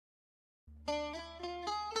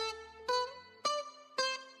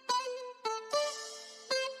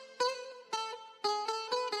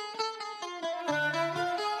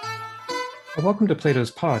Welcome to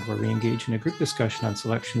Plato's Pod, where we engage in a group discussion on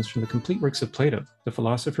selections from the complete works of Plato, the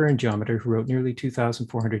philosopher and geometer who wrote nearly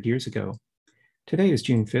 2,400 years ago. Today is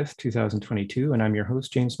June 5th, 2022, and I'm your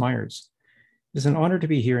host, James Myers. It is an honor to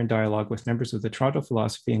be here in dialogue with members of the Toronto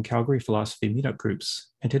Philosophy and Calgary Philosophy meetup groups,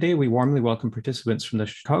 and today we warmly welcome participants from the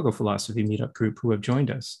Chicago Philosophy meetup group who have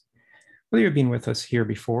joined us. Whether you've been with us here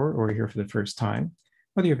before or here for the first time,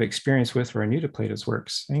 whether you have experience with or are new to Plato's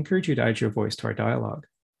works, I encourage you to add your voice to our dialogue.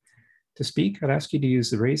 To speak, I'd ask you to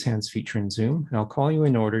use the raise hands feature in Zoom, and I'll call you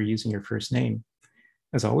in order using your first name.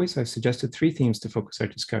 As always, I've suggested 3 themes to focus our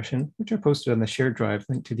discussion, which are posted on the shared drive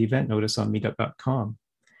linked to the event notice on meetup.com.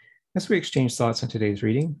 As we exchange thoughts on today's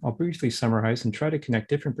reading, I'll briefly summarize and try to connect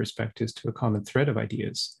different perspectives to a common thread of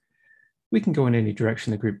ideas. We can go in any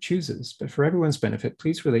direction the group chooses, but for everyone's benefit,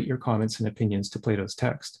 please relate your comments and opinions to Plato's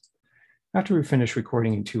text. After we finish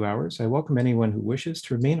recording in 2 hours, I welcome anyone who wishes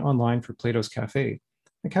to remain online for Plato's Cafe,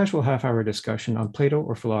 a casual half-hour discussion on Plato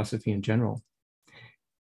or philosophy in general.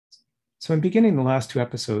 So in beginning the last 2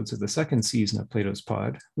 episodes of the second season of Plato's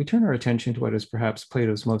Pod, we turn our attention to what is perhaps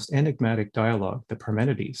Plato's most enigmatic dialogue, the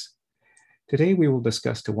Parmenides. Today we will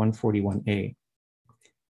discuss to 141a.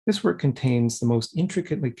 This work contains the most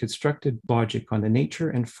intricately constructed logic on the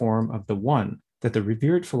nature and form of the one that the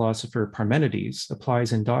revered philosopher Parmenides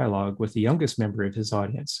applies in dialogue with the youngest member of his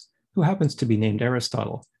audience, who happens to be named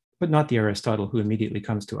Aristotle, but not the Aristotle who immediately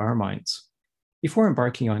comes to our minds. Before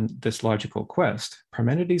embarking on this logical quest,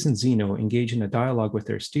 Parmenides and Zeno engage in a dialogue with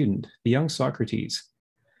their student, the young Socrates.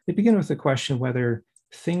 They begin with the question whether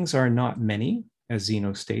things are not many, as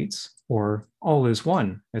Zeno states, or all is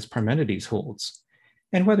one, as Parmenides holds,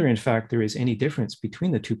 and whether in fact there is any difference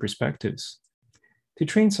between the 2 perspectives. To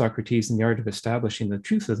train Socrates in the art of establishing the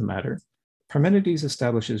truth of the matter, Parmenides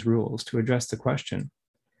establishes rules to address the question.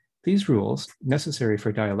 These rules, necessary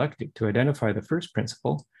for dialectic to identify the first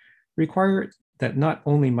principle, require that not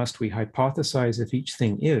only must we hypothesize if each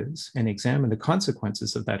thing is and examine the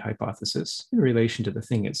consequences of that hypothesis in relation to the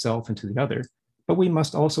thing itself and to the other, but we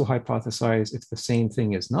must also hypothesize if the same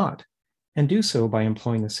thing is not, and do so by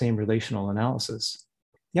employing the same relational analysis.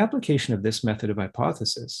 The application of this method of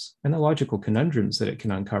hypothesis and the logical conundrums that it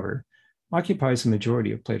can uncover occupies the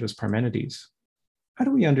majority of Plato's Parmenides. How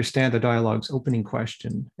do we understand the dialogue's opening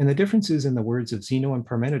question and the differences in the words of Zeno and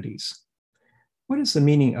Parmenides? What is the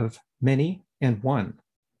meaning of many and one,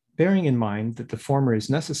 bearing in mind that the former is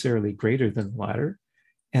necessarily greater than the latter,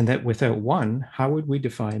 and that without one, how would we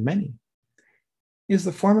define many? Is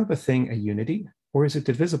the form of a thing a unity, or is it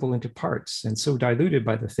divisible into parts and so diluted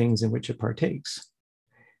by the things in which it partakes?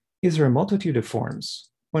 Is there a multitude of forms,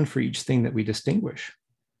 one for each thing that we distinguish?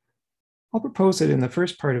 I'll propose that in the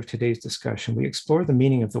first part of today's discussion, we explore the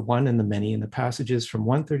meaning of the one and the many in the passages from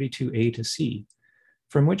 132a to c,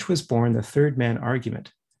 from which was born the third man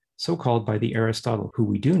argument, so called by the Aristotle who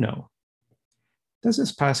we do know. Does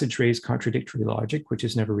this passage raise contradictory logic, which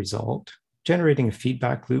is never resolved, generating a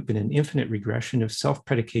feedback loop in an infinite regression of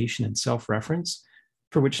self-predication and self-reference,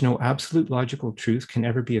 for which no absolute logical truth can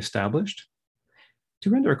ever be established? To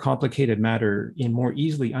render a complicated matter in more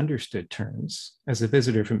easily understood terms, as the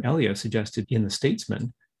visitor from Elia suggested in The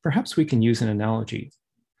Statesman, perhaps we can use an analogy.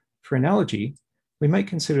 For analogy, we might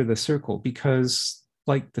consider the circle because,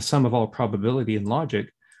 like the sum of all probability and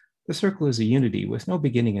logic, the circle is a unity with no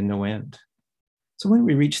beginning and no end. So when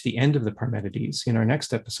we reach the end of the Parmenides in our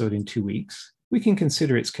next episode in 2 weeks, we can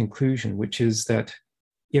consider its conclusion, which is that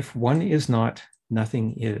if one is not,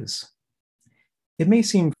 nothing is. It may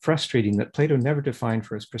seem frustrating that Plato never defined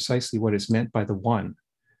for us precisely what is meant by the one,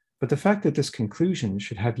 but the fact that this conclusion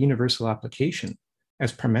should have universal application,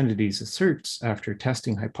 as Parmenides asserts after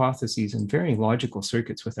testing hypotheses in varying logical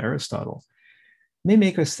circuits with Aristotle, may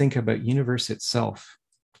make us think about universe itself,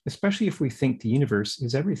 especially if we think the universe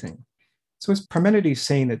is everything. So is Parmenides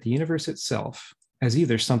saying that the universe itself, as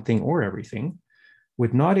either something or everything,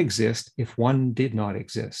 would not exist if one did not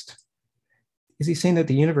exist? Is he saying that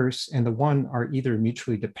the universe and the one are either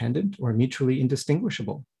mutually dependent or mutually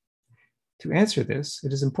indistinguishable? To answer this,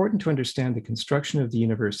 it is important to understand the construction of the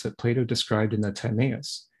universe that Plato described in the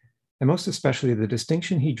Timaeus, and most especially the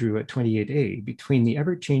distinction he drew at 28a between the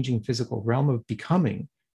ever-changing physical realm of becoming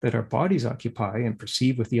that our bodies occupy and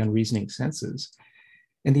perceive with the unreasoning senses,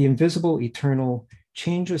 and the invisible, eternal,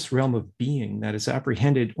 changeless realm of being that is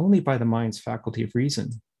apprehended only by the mind's faculty of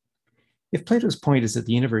reason. If Plato's point is that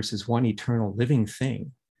the universe is one eternal living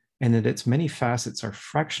thing, and that its many facets are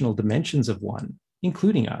fractional dimensions of one,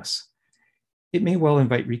 including us, it may well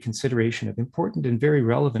invite reconsideration of important and very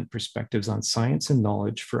relevant perspectives on science and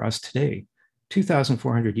knowledge for us today,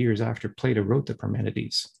 2,400 years after Plato wrote the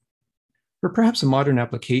Parmenides. For perhaps a modern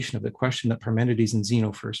application of the question that Parmenides and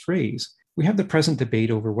Zeno first raise, We have the present debate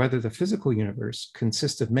over whether the physical universe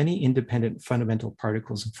consists of many independent fundamental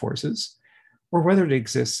particles and forces, or whether it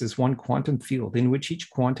exists as one quantum field in which each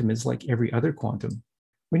quantum is like every other quantum.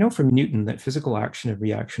 We know from Newton that physical action and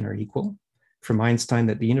reaction are equal, from Einstein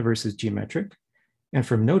that the universe is geometric, and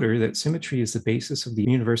from Noether that symmetry is the basis of the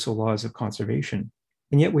universal laws of conservation.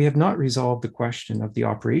 And yet we have not resolved the question of the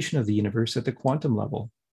operation of the universe at the quantum level.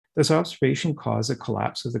 Does observation cause a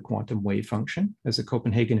collapse of the quantum wave function, as the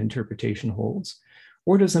Copenhagen interpretation holds?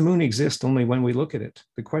 Or does the moon exist only when we look at it?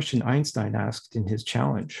 The question Einstein asked in his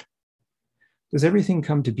challenge. Does everything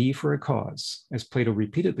come to be for a cause, as Plato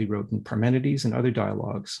repeatedly wrote in Parmenides and other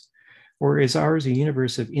dialogues? Or is ours a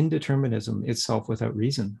universe of indeterminism itself without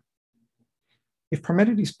reason? If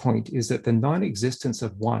Parmenides' point is that the non-existence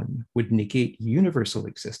of one would negate universal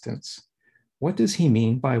existence, what does he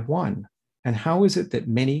mean by one? And how is it that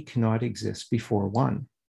many cannot exist before one?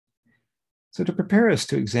 So to prepare us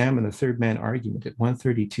to examine the third man argument at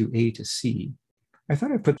 132a to c, I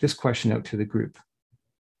thought I'd put this question out to the group.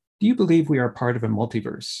 Do you believe we are part of a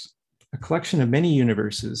multiverse, a collection of many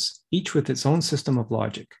universes, each with its own system of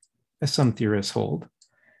logic, as some theorists hold?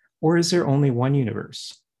 Or is there only one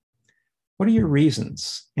universe? What are your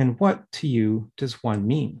reasons? And what, to you, does one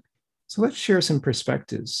mean? So let's share some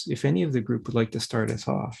perspectives, if any of the group would like to start us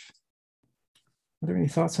off. Are there any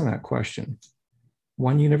thoughts on that question?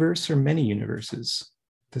 One universe or many universes?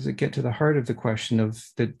 Does it get to the heart of the question of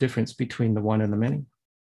the difference between the one and the many?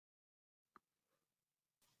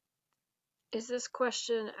 Is this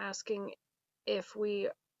question asking if we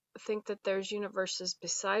think that there's universes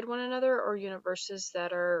beside one another or universes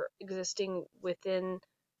that are existing within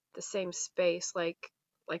the same space, like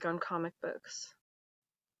on comic books?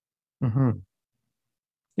 Mm-hmm.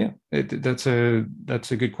 Yeah, that's a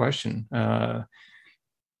good question.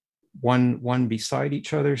 One beside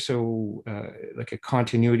each other, so like a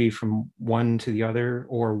continuity from one to the other,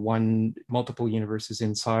 or multiple universes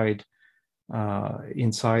inside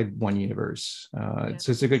one universe.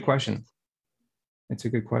 So it's a good question. It's a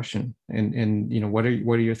good question. And what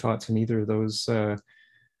are your thoughts on either of those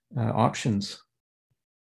options?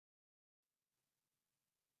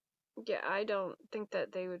 Yeah, I don't think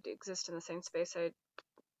that they would exist in the same space. I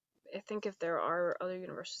think if there are other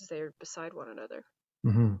universes, they are beside one another.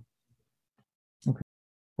 Mm-hmm. Okay.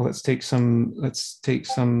 Well, let's take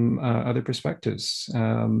some other perspectives.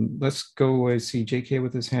 Let's go. I see JK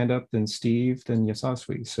with his hand up, then Steve, then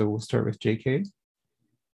Yasaswi. So we'll start with JK.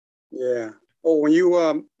 Yeah. Oh, when you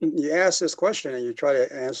ask this question and you try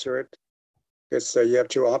to answer it, it's you have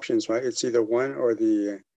two options, right? It's either one or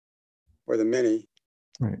the many.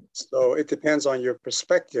 Right. So it depends on your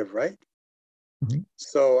perspective, right? Mm-hmm.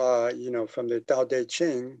 So from the Tao Te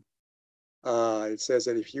Ching, it says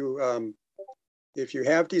that if you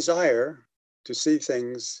have desire to see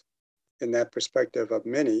things in that perspective of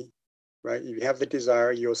many, right? If you have the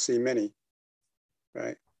desire, you'll see many,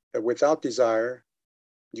 right? But without desire,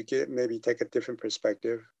 you maybe take a different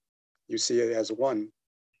perspective. You see it as one.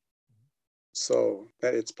 So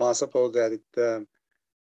that it's possible that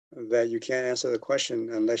that you can't answer the question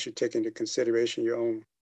unless you take into consideration your own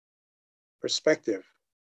perspective.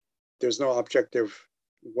 There's no objective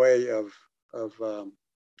way of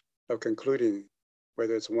concluding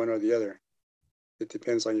whether it's one or the other. It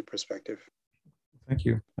depends on your perspective. Thank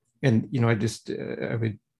you. And I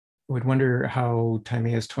would wonder how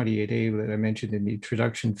Timaeus 28a that I mentioned in the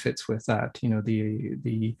introduction fits with that.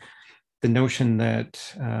 The notion that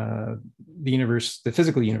the universe, the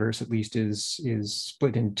physical universe at least, is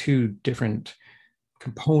split in two different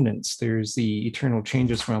components. There's the eternal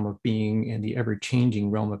changes realm of being and the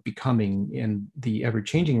ever-changing realm of becoming. And the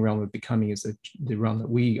ever-changing realm of becoming is the realm that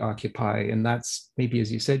we occupy. And that's maybe,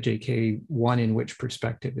 as you said, JK, one in which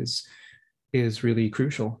perspective is really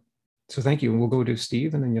crucial. So thank you. And we'll go to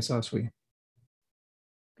Steve and then Yasaswi.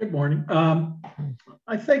 Good morning.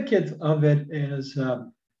 I think of it as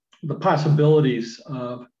the possibilities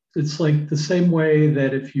of, it's like the same way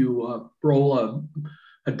that if you roll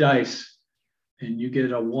a dice and you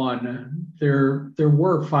get a 1, there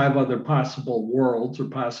were 5 other possible worlds or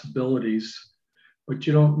possibilities, but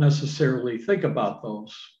you don't necessarily think about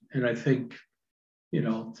those. And I think,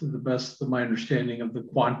 to the best of my understanding of the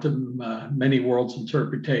quantum many worlds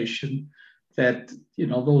interpretation, that,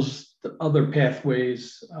 those other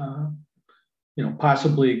pathways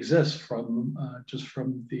possibly exist from just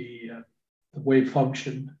from the wave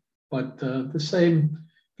function. But the same,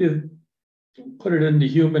 if you put it into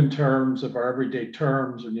human terms of our everyday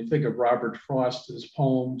terms, when you think of Robert Frost's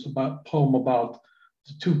poem about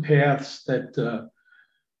the 2 paths that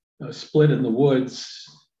split in the woods,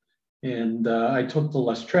 And I took the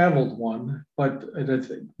less traveled one, but I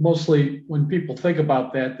think mostly when people think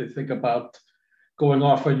about that, they think about going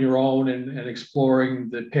off on your own and exploring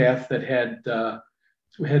the path that had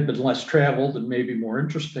been less traveled and maybe more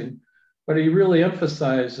interesting. But he really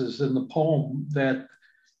emphasizes in the poem that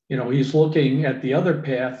he's looking at the other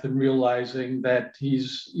path and realizing that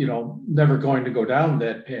he's never going to go down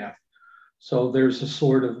that path. So there's a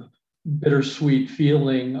sort of bittersweet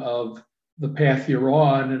feeling of the path you're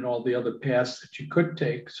on and all the other paths that you could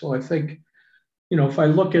take. So I think, if I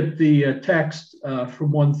look at the text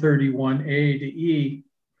from 131A to E,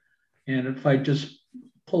 and if I just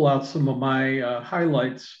pull out some of my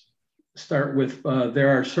highlights, start with there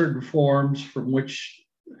are certain forms from which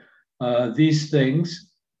these things,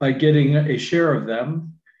 by getting a share of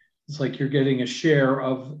them, it's like you're getting a share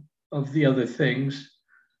of the other things.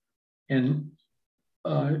 And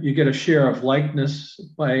you get a share of likeness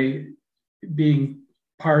by being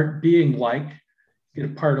like, get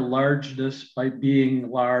a part of largeness by being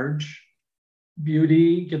large.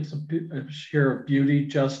 Beauty gets a share of beauty,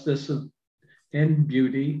 justice and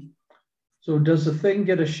beauty. So does a thing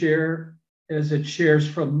get a share as it shares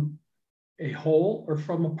from a whole or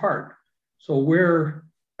from a part? So where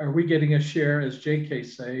are we getting a share, as JK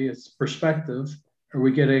say, it's perspective? Are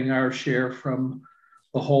we getting our share from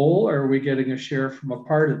the whole, or are we getting a share from a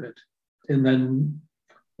part of it? And then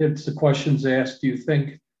it's the questions asked, do you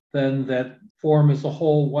think then that form as a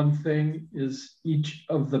whole, one thing is each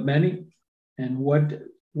of the many? And what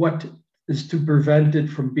is to prevent it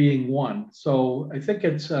from being one? So I think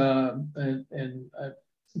it's,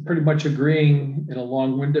 pretty much agreeing in a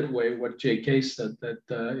long-winded way what JK said, that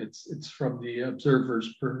it's from the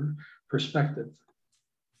observer's perspective.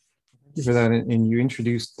 Thank you for that. And you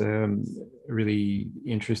introduced a really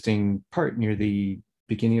interesting part near the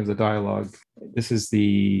beginning of the dialogue. This is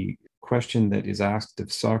the question that is asked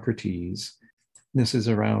of Socrates. This is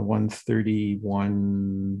around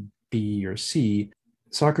 131B or C.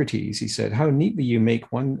 Socrates, he said, "How neatly you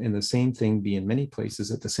make one and the same thing be in many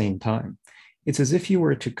places at the same time. It's as if you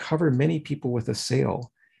were to cover many people with a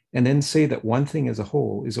sail and then say that one thing as a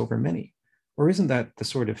whole is over many. Or isn't that the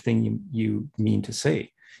sort of thing you mean to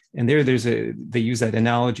say?" And they use that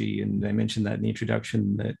analogy, and I mentioned that in the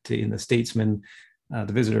introduction, that in The Statesman,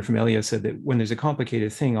 the visitor from Elia said that when there's a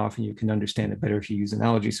complicated thing, often you can understand it better if you use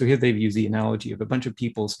analogy. So here they've used the analogy of a bunch of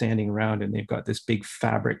people standing around and they've got this big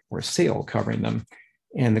fabric or sail covering them.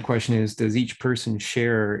 And the question is, does each person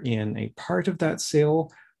share in a part of that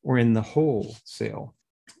sail or in the whole sail?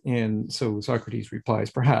 And so Socrates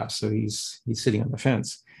replies, perhaps. So he's sitting on the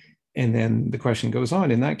fence. And then the question goes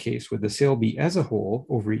on, in that case, would the sail be as a whole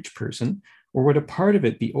over each person, or would a part of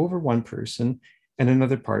it be over one person and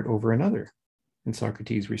another part over another? And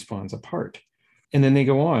Socrates responds, a part. And then they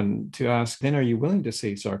go on to ask, then are you willing to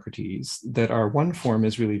say, Socrates, that our one form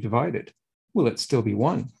is really divided? Will it still be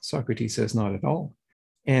one? Socrates says, not at all.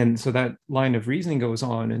 And so that line of reasoning goes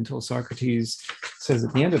on until Socrates says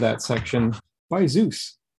at the end of that section, by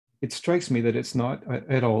Zeus, it strikes me that it's not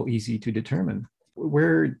at all easy to determine.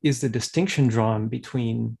 Where is the distinction drawn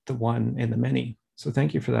between the one and the many? So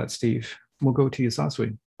thank you for that, Steve. We'll go to you,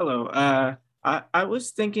 Saswi. Hello. I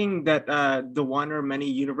was thinking that the one or many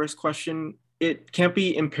universe question, it can't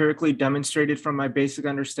be empirically demonstrated from my basic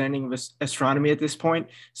understanding of astronomy at this point.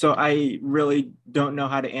 So I really don't know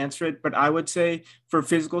how to answer it. But I would say for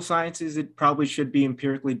physical sciences, it probably should be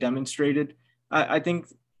empirically demonstrated. I think,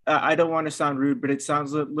 I don't want to sound rude, but it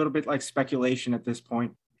sounds a little bit like speculation at this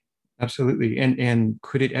point. Absolutely. And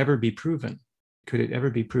could it ever be proven? Could it ever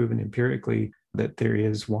be proven empirically that there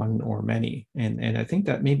is one or many? And I think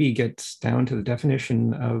that maybe gets down to the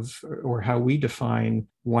definition of, or how we define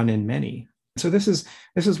one and many. So this is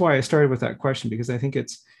why I started with that question, because I think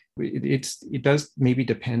it does maybe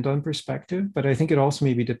depend on perspective, but I think it also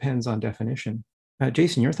maybe depends on definition.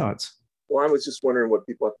 Jason, your thoughts? Well, I was just wondering what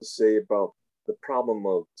people have to say about the problem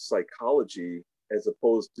of psychology as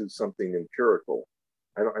opposed to something empirical.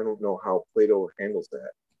 I don't know how Plato handles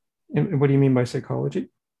that. And what do you mean by psychology?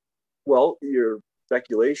 Well, your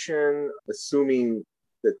speculation, assuming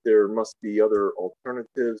that there must be other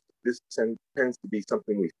alternatives. This tends to be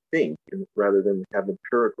something we think rather than have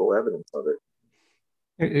empirical evidence of it.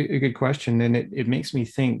 A good question. And it makes me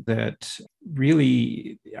think that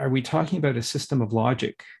really, are we talking about a system of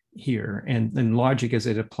logic here? And logic as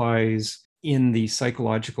it applies in the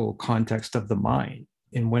psychological context of the mind.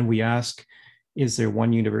 And when we ask, is there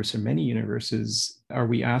one universe or many universes? Are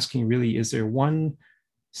we asking really, is there one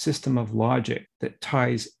system of logic that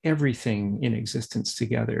ties everything in existence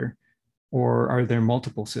together Or are there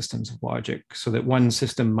multiple systems of logic so that one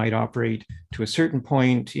system might operate to a certain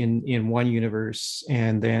point in one universe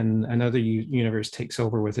and then another universe takes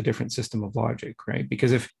over with a different system of logic, right?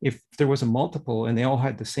 Because if there was a multiple and they all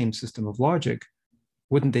had the same system of logic,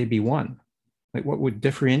 wouldn't they be one? Like what would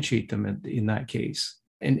differentiate them in that case?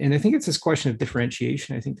 And I think it's this question of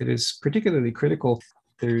differentiation, I think, that is particularly critical.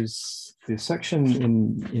 There's the section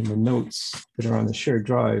in the notes that are on the shared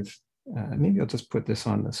drive. Maybe I'll just put this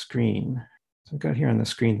on the screen. So I've got here on the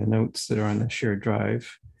screen the notes that are on the shared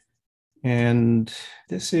drive. And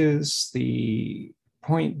this is the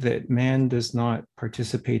point that man does not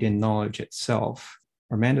participate in knowledge itself,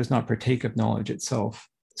 or man does not partake of knowledge itself.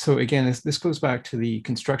 So again, this goes back to the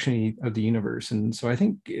construction of the universe. And so I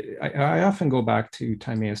think I often go back to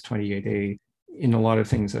Timaeus 28a in a lot of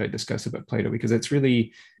things that I discuss about Plato, because it's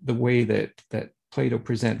really the way that Plato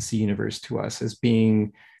presents the universe to us as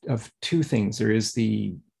being of two things. There is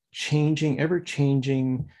the changing,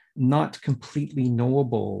 ever-changing, not completely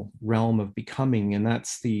knowable realm of becoming, and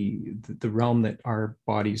that's the realm that our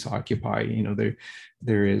bodies occupy. You know,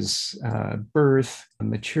 there is birth,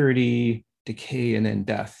 maturity, decay, and then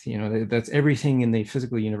death. You know, that's everything in the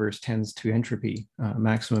physical universe tends to entropy,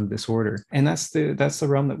 maximum disorder, and that's the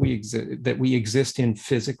realm that we exist in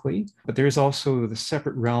physically. But there's also the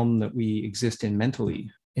separate realm that we exist in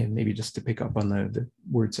mentally, and maybe just to pick up on the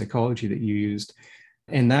word psychology that you used,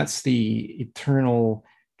 and that's the eternal,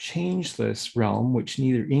 changeless realm, which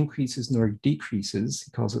neither increases nor decreases. He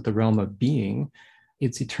calls it the realm of being.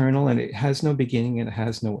 It's eternal and it has no beginning and it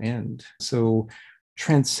has no end. So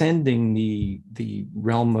transcending the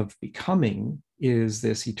realm of becoming is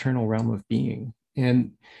this eternal realm of being.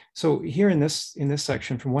 And so here in this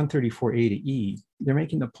section from 134a to E, they're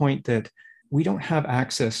making the point that we don't have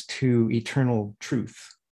access to eternal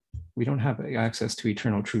truth. We don't have access to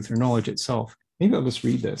eternal truth or knowledge itself. Maybe I'll just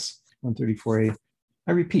read this, 134a.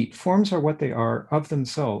 I repeat, forms are what they are of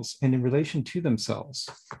themselves and in relation to themselves,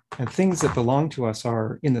 and things that belong to us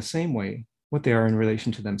are in the same way what they are in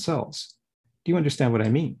relation to themselves. Do you understand what I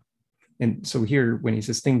mean? And so here, when he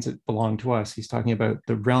says things that belong to us, he's talking about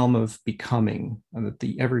the realm of becoming,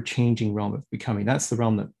 the ever-changing realm of becoming. That's the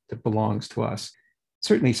realm that belongs to us.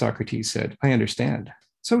 Certainly, Socrates said, I understand.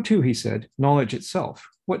 So too, he said, knowledge itself,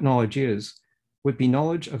 what knowledge is, would be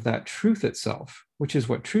knowledge of that truth itself, which is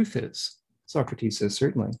what truth is. Socrates says,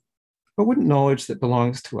 certainly. But wouldn't knowledge that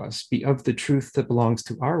belongs to us be of the truth that belongs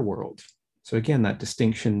to our world? So again, that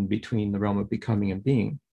distinction between the realm of becoming and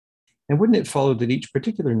being. And wouldn't it follow that each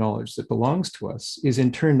particular knowledge that belongs to us is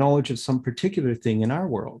in turn knowledge of some particular thing in our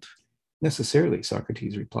world? Necessarily,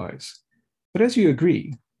 Socrates replies. But as you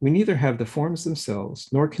agree, we neither have the forms themselves,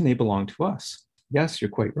 nor can they belong to us. Yes, you're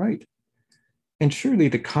quite right. And surely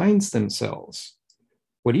the kinds themselves,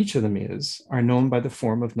 what each of them is, are known by the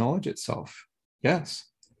form of knowledge itself. Yes,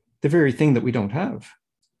 the very thing that we don't have.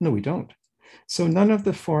 No, we don't. So none of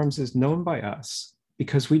the forms is known by us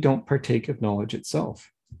because we don't partake of knowledge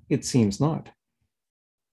itself. It seems not.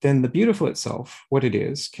 Then the beautiful itself, what it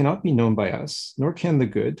is, cannot be known by us, nor can the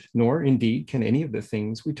good, nor indeed can any of the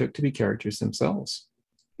things we took to be characters themselves.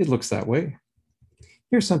 It looks that way.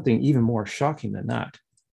 Here's something even more shocking than that.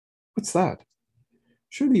 What's that?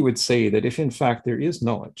 Surely you would say that if in fact there is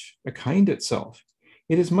knowledge, a kind itself,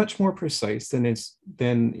 it is much more precise than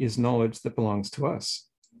is knowledge that belongs to us.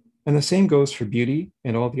 And the same goes for beauty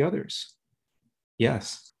and all the others.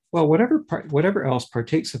 Yes. Well, whatever else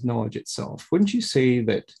partakes of knowledge itself, wouldn't you say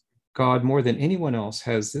that God more than anyone else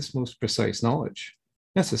has this most precise knowledge?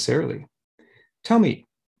 Necessarily. Tell me,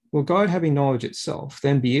 will God, having knowledge itself,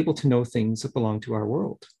 then be able to know things that belong to our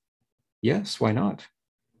world? Yes, why not?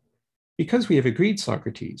 Because we have agreed,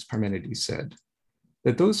 Socrates, Parmenides said,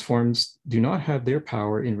 that those forms do not have their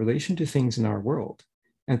power in relation to things in our world,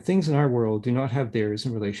 and things in our world do not have theirs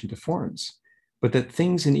in relation to forms, but that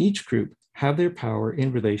things in each group have their power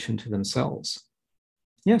in relation to themselves.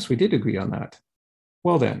 Yes, we did agree on that.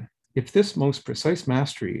 Well then, if this most precise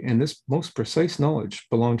mastery and this most precise knowledge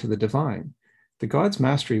belong to the divine, the gods'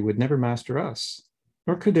 mastery would never master us,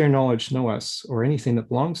 nor could their knowledge know us or anything that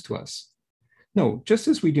belongs to us. No, just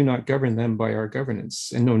as we do not govern them by our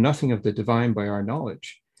governance and know nothing of the divine by our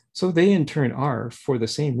knowledge, so they in turn are, for the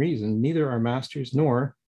same reason, neither our masters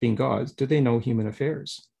nor, being gods, do they know human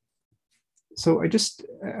affairs. So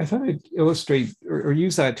I thought I'd illustrate or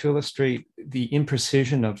use that to illustrate the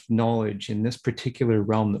imprecision of knowledge in this particular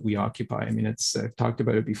realm that we occupy. I mean, I've talked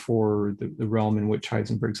about it before, the realm in which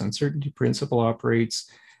Heisenberg's uncertainty principle operates.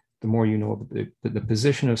 The more you know about the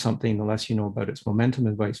position of something, the less you know about its momentum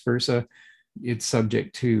and vice versa. It's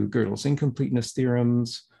subject to Gödel's incompleteness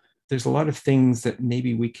theorems. There's a lot of things that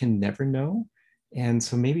maybe we can never know. And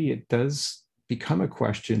so maybe it does become a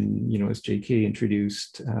question, as JK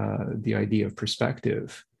introduced the idea of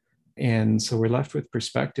perspective. And so we're left with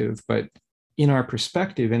perspective, but in our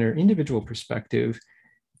perspective, in our individual perspective,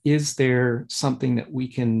 is there something that we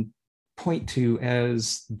can point to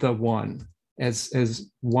as the one, as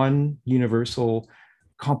one universal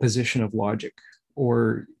composition of logic?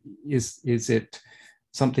 Or is it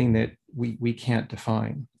something that we can't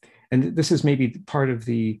define? And this is maybe part of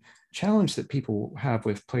the challenge that people have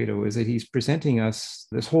with Plato, is that he's presenting us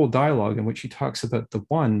this whole dialogue in which he talks about the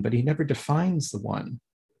one, but he never defines the one.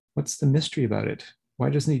 What's the mystery about it? Why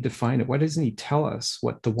doesn't he define it? Why doesn't he tell us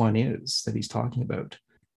what the one is that he's talking about?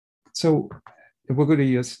 So we'll go to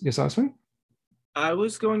Yasaswi. I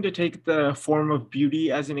was going to take the form of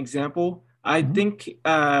beauty as an example. I think,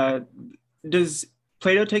 does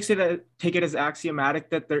Plato take it as axiomatic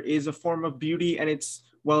that there is a form of beauty and it's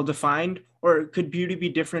well defined, or could beauty be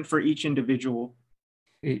different for each individual?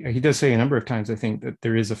 He does say a number of times, I think, that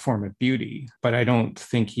there is a form of beauty, but I don't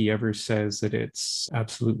think he ever says that it's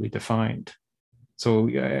absolutely defined. So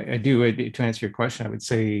I do, to answer your question, I would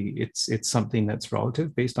say it's something that's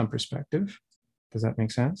relative based on perspective. Does that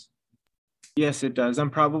make sense? Yes, it does.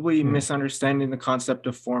 I'm probably misunderstanding the concept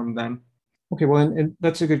of form then. Okay, well, and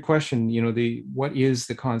that's a good question. What is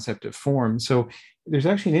the concept of form? So there's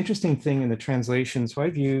actually an interesting thing in the translation. So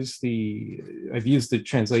I've used the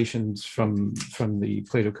translations from the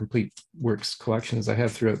Plato Complete Works collection, as I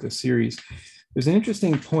have throughout this series. There's an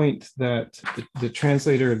interesting point that the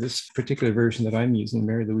translator of this particular version that I'm using,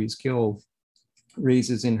 Mary Louise Gill,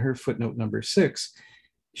 raises in her footnote number 6.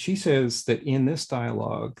 She says that in this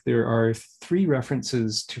dialogue, there are 3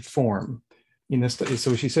 references to form.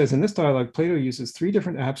 So she says, in this dialogue, Plato uses 3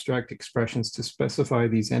 different abstract expressions to specify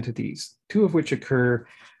these entities, 2 of which occur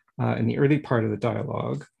in the early part of the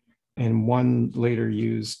dialogue, and one later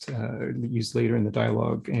used later in the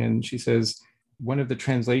dialogue. And she says, one of the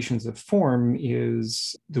translations of form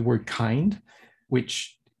is the word kind,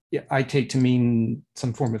 which I take to mean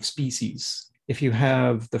some form of species. If you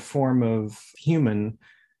have the form of human,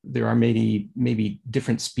 there are maybe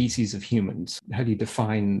different species of humans. How do you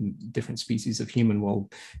define different species of human? Well,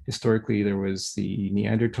 historically, there was the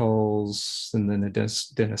Neanderthals, and then the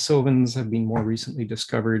Denisovans have been more recently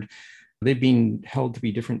discovered. They've been held to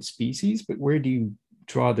be different species, but where do you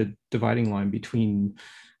draw the dividing line between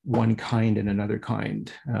one kind and another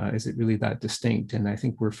kind? Is it really that distinct? And I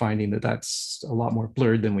think we're finding that that's a lot more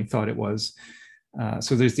blurred than we thought it was.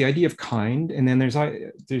 So there's the idea of kind, and then there's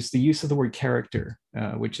the use of the word character,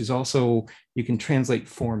 which is also, you can translate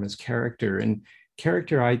form as character. And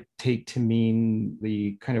character I take to mean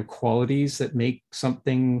the kind of qualities that make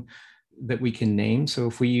something that we can name. So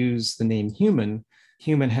if we use the name human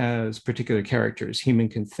has particular characters. Human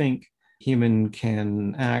can think, human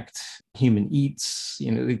can act, human eats.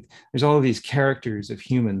 There's all of these characters of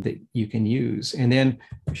human that you can use. And then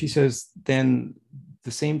she says, then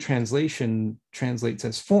the same translation translates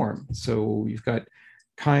as form. So you've got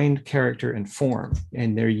kind, character, and form,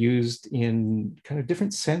 and they're used in kind of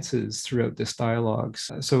different senses throughout this dialogue.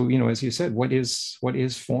 So, as you said, what is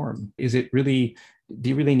form? Is it really, do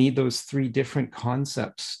you really need those 3 different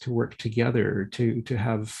concepts to work together to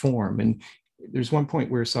have form? And there's one point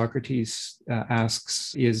where Socrates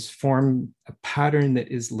asks, is form a pattern that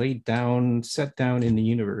is set down in the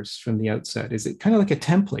universe from the outset? Is it kind of like a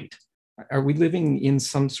template? Are we living in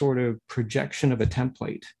some sort of projection of a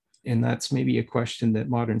template? And that's maybe a question that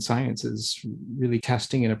modern science is really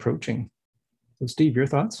testing and approaching. So Steve, your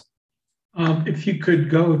thoughts? If you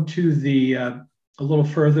could go to a little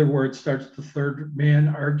further where it starts the third man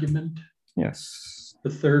argument. Yes.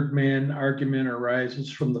 The third man argument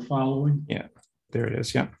arises from the following. Yeah, there it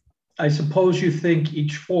is. Yeah. I suppose you think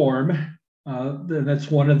each form,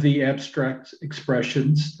 that's one of the abstract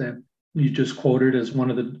expressions that you just quoted as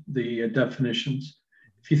one of the definitions.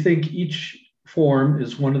 If you think each form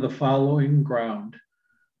is one of the following ground,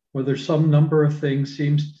 whether some number of things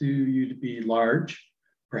seems to you to be large,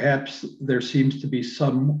 perhaps there seems to be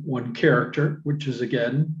one character, which is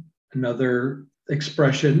again another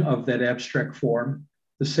expression of that abstract form.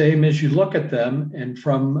 The same as you look at them, and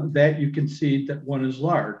from that you can see that one is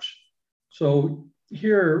large. So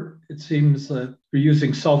here it seems that we're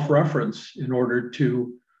using self-reference in order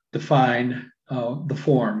to define the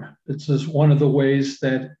form. This is one of the ways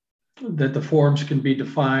that the forms can be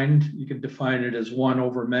defined. You can define it as one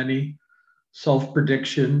over many,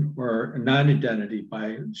 self-prediction, or a non-identity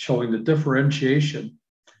by showing the differentiation.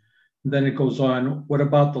 And then it goes on, what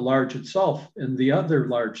about the large itself and the other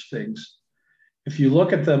large things? If you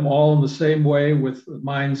look at them all in the same way with the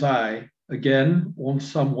mind's eye, again, won't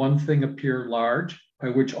some one thing appear large, by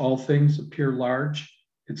which all things appear large?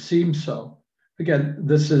 It seems so. Again,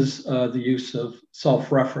 this is the use of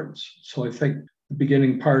self-reference. So I think the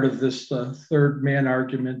beginning part of this third man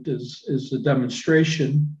argument is a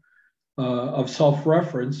demonstration of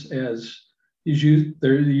self-reference as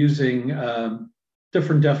they're using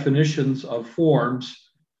different definitions of forms,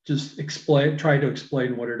 just try to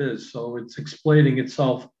explain what it is. So it's explaining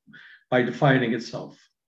itself by defining itself.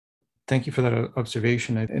 Thank you for that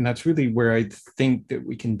observation. And that's really where I think that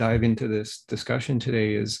we can dive into this discussion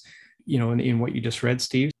today is, in what you just read,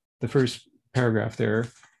 Steve, the first paragraph there,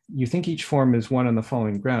 you think each form is one on the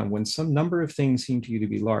following ground. When some number of things seem to you to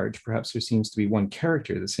be large, perhaps there seems to be one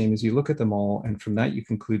character, the same as you look at them all, and from that you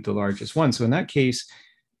conclude the largest one. So in that case,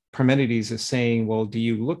 Parmenides is saying, well, do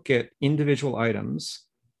you look at individual items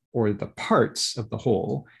or the parts of the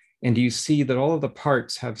whole, and do you see that all of the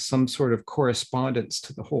parts have some sort of correspondence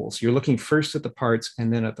to the whole? So you're looking first at the parts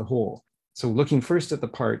and then at the whole. So looking first at the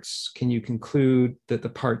parts, can you conclude that the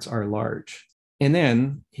parts are large? And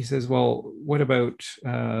then he says, well, what about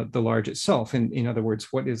the large itself? And in other words,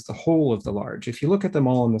 what is the whole of the large? If you look at them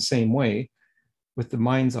all in the same way with the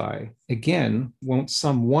mind's eye, again, won't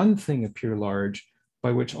some one thing appear large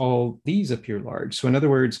by which all these appear large? So in other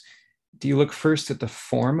words, do you look first at the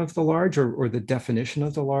form of the large or the definition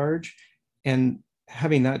of the large? And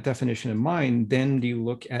having that definition in mind, then do you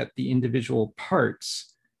look at the individual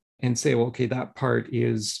parts and say, well, okay, that part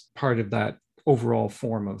is part of that overall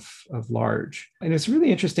form of large. And it's a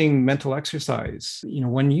really interesting mental exercise.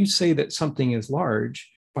 When you say that something is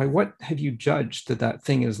large, by what have you judged that that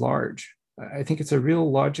thing is large? I think it's a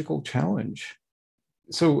real logical challenge.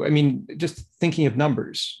 So, just thinking of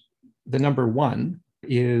numbers, the number 1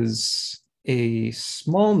 is a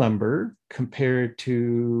small number compared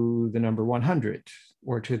to the number 100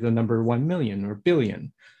 or to the number 1 million or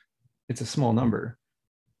billion. It's a small number.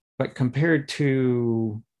 But compared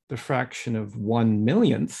to the fraction of 1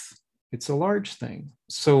 millionth, it's a large thing.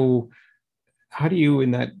 So how do you,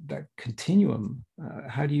 in that continuum,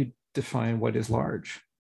 how do you define what is large?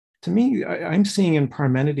 To me, I'm seeing in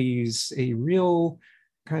Parmenides a real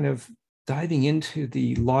kind of diving into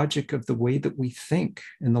the logic of the way that we think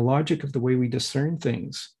and the logic of the way we discern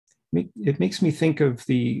things. It makes me think of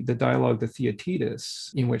the dialogue, the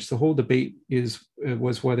Theaetetus, in which the whole debate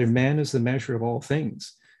was whether man is the measure of all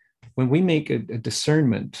things. When we make a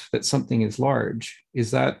discernment that something is large,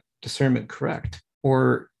 is that discernment correct?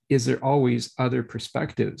 Or is there always other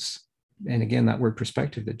perspectives? And again, that word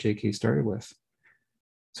perspective that JK started with.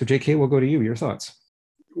 So JK, we'll go to you, your thoughts.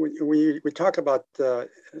 We talk about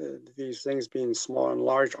these things being small and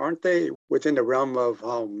large, aren't they within the realm of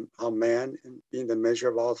how man, being the measure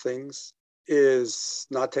of all things, is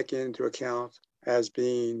not taken into account as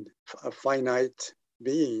being a finite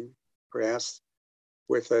being, perhaps,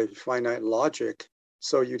 with a finite logic.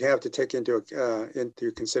 So you'd have to take into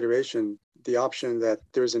consideration the option that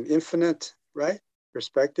there's an infinite, right,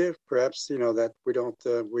 perspective, perhaps, that we don't,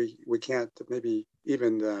 we can't maybe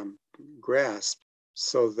even grasp.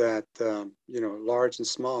 So that, large and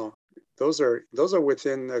small, those are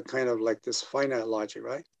within a kind of like this finite logic,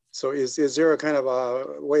 right? So is there a kind of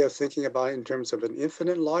a way of thinking about it in terms of an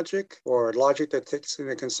infinite logic, or logic that takes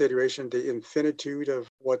into consideration the infinitude of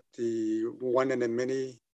what the one and the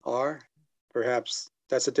many are? Perhaps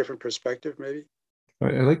that's a different perspective, maybe.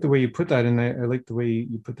 I like the way you put that, and I like the way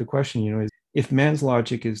you put the question, is if man's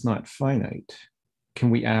logic is not finite, can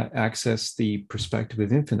we access the perspective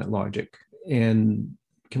of infinite logic? And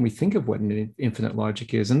can we think of what an infinite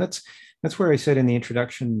logic is? And that's where I said in the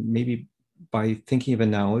introduction, maybe by thinking of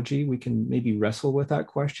analogy, we can maybe wrestle with that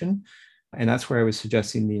question. And that's where I was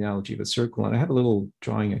suggesting the analogy of a circle. And I have a little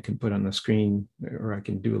drawing I can put on the screen, or I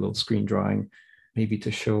can do a little screen drawing, maybe to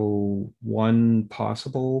show one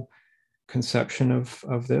possible conception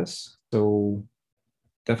of this. So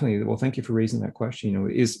definitely, well, thank you for raising that question.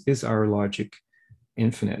 Is our logic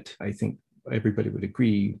infinite? I think everybody would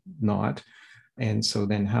agree not. And so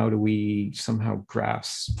then how do we somehow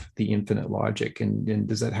grasp the infinite logic? And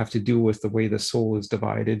does that have to do with the way the soul is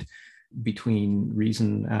divided between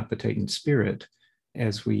reason, appetite, and spirit,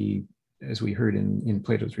 as we heard in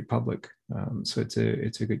Plato's Republic? So it's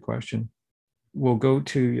a good question. We'll go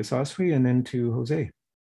to Yasaswi and then to Jose.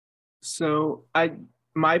 So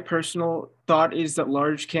my personal thought is that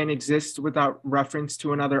large can exist without reference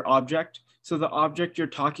to another object. So the object you're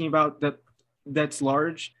talking about that's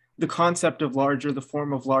large, the concept of large or the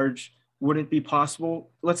form of large wouldn't be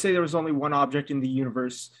possible. Let's say there was only one object in the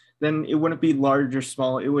universe, then it wouldn't be large or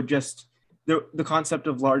small. It would just, the concept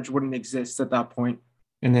of large wouldn't exist at that point.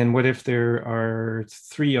 And then what if there are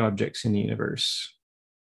 3 objects in the universe?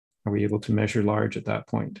 Are we able to measure large at that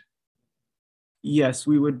point? Yes,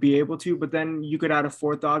 we would be able to, but then you could add a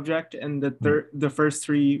fourth object, and the first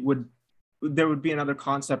three there would be another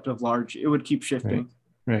concept of large. It would keep shifting.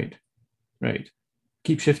 Right.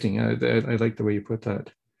 Keep shifting. I like the way you put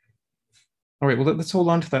that. All right, well, let's hold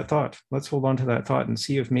on to that thought. Let's hold on to that thought and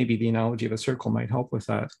see if maybe the analogy of a circle might help with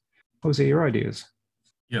that. Jose, your ideas?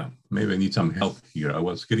 Yeah, maybe I need some help here. I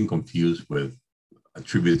was getting confused with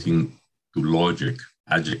attributing to logic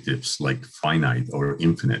adjectives like finite or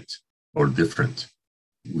infinite or different.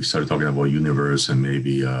 We started talking about universe and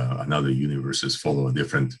maybe another universes follow a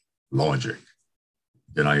different logic.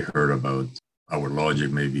 Then I heard about our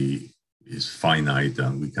logic maybe is finite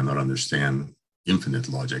and we cannot understand infinite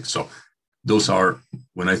logic. So those are,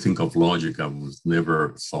 when I think of logic, I was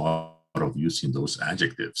never thought of using those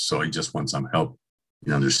adjectives. So I just want some help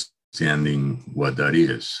in understanding what that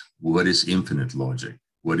is. What is infinite logic?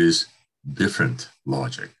 What is different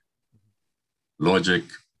logic? Logic,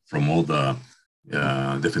 from all the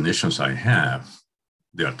definitions I have,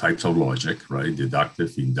 there are types of logic, right?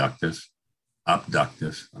 Deductive, inductive,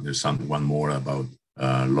 abductive, and there's one more about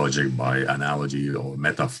logic by analogy or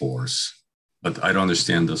metaphors. But I don't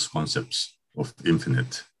understand those concepts of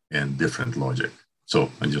infinite and different logic.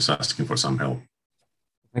 So I'm just asking for some help.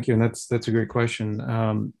 Thank you, and that's a great question.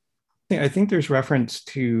 I think there's reference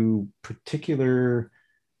to particular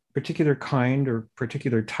kind or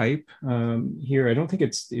particular type here. I don't think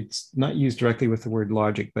it's not used directly with the word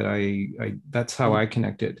logic, but I that's how I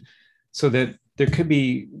connect it. So that there could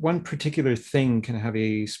be one particular thing can have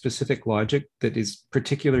a specific logic that is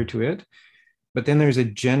particular to it, but then there's a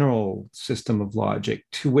general system of logic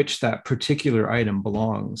to which that particular item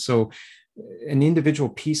belongs. So an individual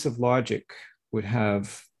piece of logic would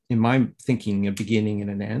have, in my thinking, a beginning and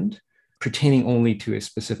an end pertaining only to a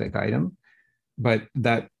specific item. But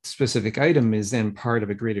that specific item is then part of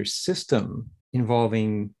a greater system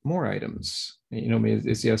involving more items. As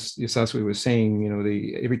Yasasui was saying,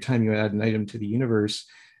 every time you add an item to the universe,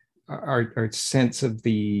 our sense of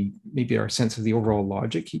the overall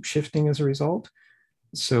logic keeps shifting as a result.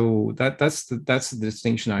 So that's the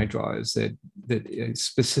distinction I draw, is that a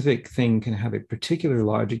specific thing can have a particular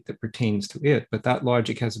logic that pertains to it, but that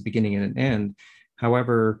logic has a beginning and an end.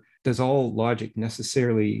 However, does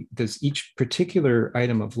each particular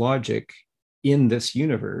item of logic in this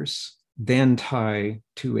universe then tie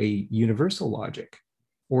to a universal logic?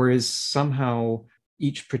 Or is somehow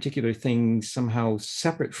each particular thing somehow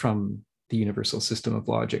separate from the universal system of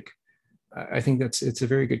logic? I think it's a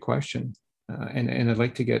very good question. And I'd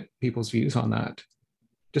like to get people's views on that.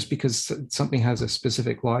 Just because something has a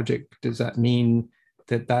specific logic, does that mean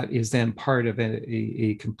that is then part of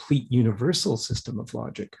a complete universal system of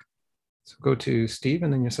logic? So go to Steve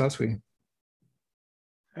and then Yasasui.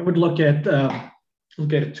 I would look at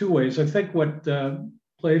it two ways. I think what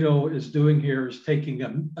Plato is doing here is taking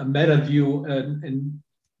a meta view and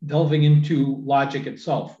delving into logic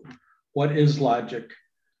itself. What is logic?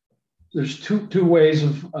 There's two ways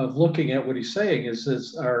of looking at what he's saying.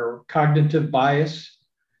 Is our cognitive bias.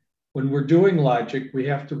 When we're doing logic, we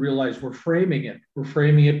have to realize we're framing it. We're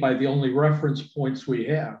framing it by the only reference points we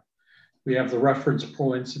have. We have the reference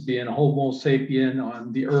points of being a Homo sapien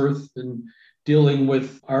on the earth and dealing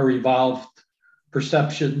with our evolved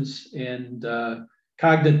perceptions and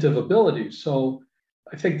cognitive abilities. So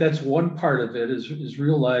I think that's one part of it, is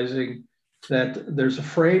realizing that there's a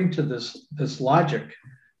frame to this logic,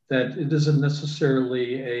 that it isn't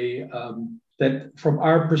necessarily that from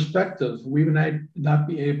our perspective, we might not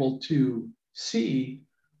be able to see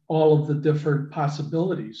all of the different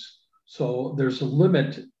possibilities. So there's a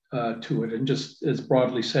limit to it. And just as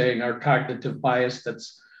broadly saying, our cognitive bias,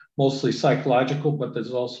 that's mostly psychological, but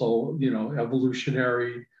there's also,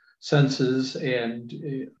 evolutionary senses and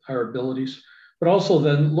our abilities. But also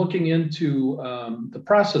then looking into the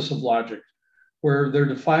process of logic, where they're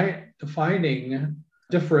defining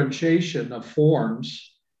differentiation of forms,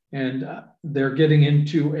 and they're getting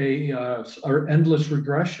into our endless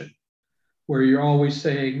regression, where you're always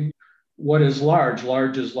saying, what is large?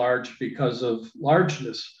 Large is large because of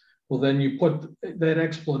largeness. Well, then you put that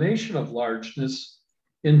explanation of largeness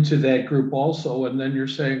into that group also, and then you're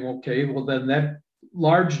saying, okay, well then that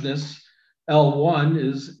largeness, L1,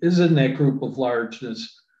 is in that group of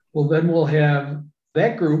largeness. Well, then we'll have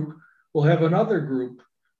that group, we'll have another group,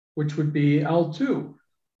 which would be L2.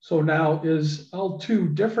 So now is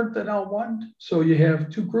L2 different than L1? So you have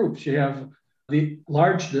two groups. You have the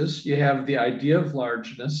largeness, you have the idea of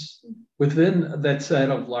largeness within that set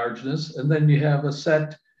of largeness, and then you have a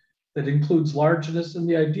set that includes largeness and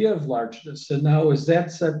the idea of largeness. And now is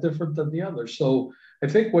that set different than the other? So I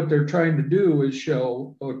think what they're trying to do is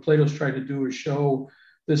show, what Plato's trying to do is show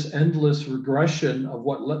this endless regression of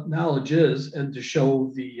what knowledge is and to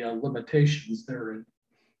show the limitations therein.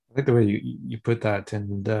 I like the way you put that,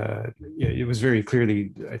 and it was very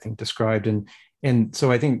clearly, I think, described. And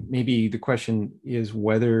so I think maybe the question is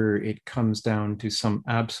whether it comes down to some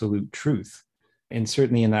absolute truth. And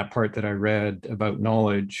certainly in that part that I read about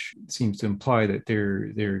knowledge, it seems to imply that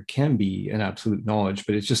there can be an absolute knowledge,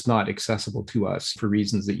 but it's just not accessible to us for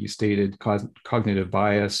reasons that you stated, cognitive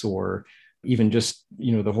bias, or even just,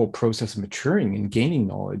 the whole process of maturing and gaining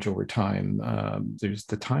knowledge over time. There's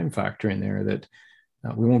the time factor in there that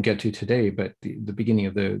we won't get to today, but the beginning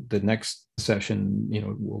of the next session,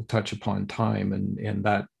 we'll touch upon time and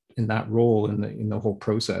that role in the whole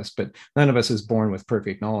process. But none of us is born with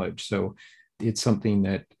perfect knowledge, so it's something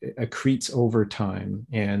that accretes over time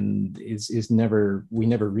and we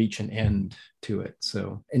never reach an end to it.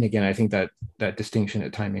 So, and again, I think that distinction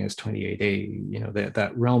at timing is 28A,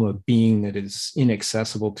 that realm of being that is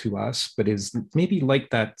inaccessible to us, but is maybe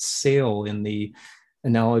like that sail in the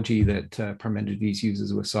analogy that Parmenides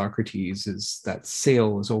uses with Socrates, is that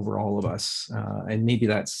sail is over all of us. And maybe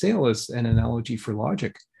that sail is an analogy for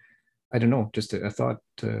logic. I don't know, just a thought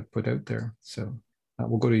to put out there. So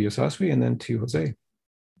we'll go to Yosaswi and then to Jose.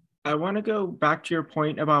 I want to go back to your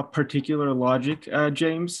point about particular logic,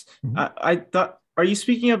 James. Mm-hmm. I thought, are you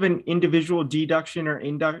speaking of an individual deduction or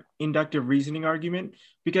inductive reasoning argument?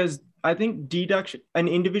 Because I think an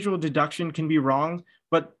individual deduction can be wrong,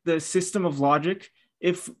 but the system of logic,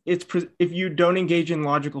 if you don't engage in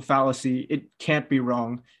logical fallacy, it can't be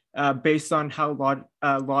wrong based on how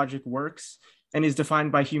logic works and is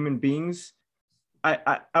defined by human beings.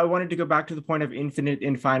 I wanted to go back to the point of infinite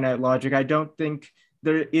and finite logic. I don't think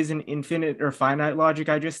there is an infinite or finite logic.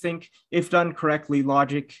 I just think if done correctly,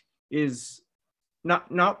 logic is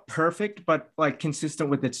not perfect, but like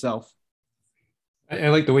consistent with itself. I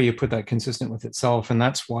like the way you put that, consistent with itself. And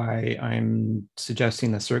that's why I'm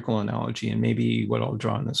suggesting the circle analogy. And maybe what I'll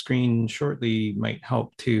draw on the screen shortly might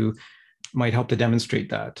help to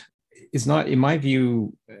demonstrate that. Is not, in my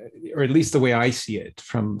view, or at least the way I see it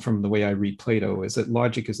from the way I read Plato, is that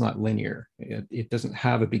logic is not linear. It doesn't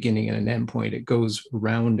have a beginning and an end point. It goes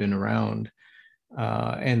round and around.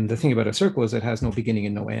 And the thing about a circle is it has no beginning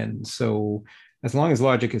and no end. So as long as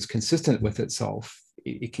logic is consistent with itself,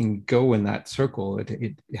 it can go in that circle.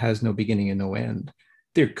 It has no beginning and no end.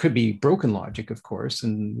 There could be broken logic, of course,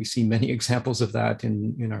 and we see many examples of that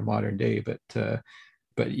in our modern day.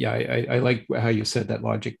 But yeah, I like how you said that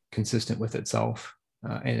logic consistent with itself,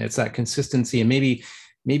 and it's that consistency. And maybe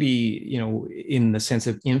in the sense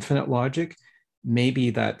of infinite logic, maybe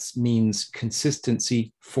that means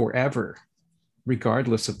consistency forever,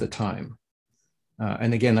 regardless of the time.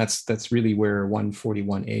 And again, that's really where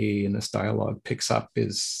 141A in this dialogue picks up,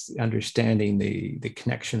 is understanding the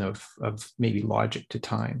connection of maybe logic to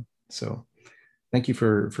time. So thank you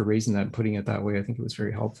for raising that and putting it that way. I think it was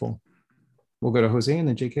very helpful. We'll go to Jose and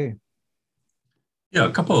then JK. Yeah,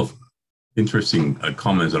 a couple of interesting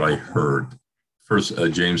comments that I heard. First,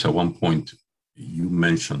 James, at one point you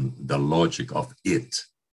mentioned the logic of it.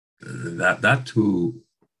 That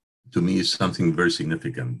to me is something very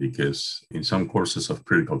significant, because in some courses of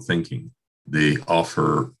critical thinking, they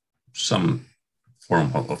offer some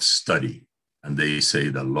form of study and they say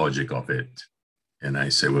the logic of it. And I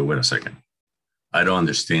say, well, wait a second. I don't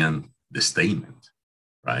understand the statement,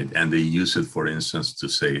 right? And they use it, for instance, to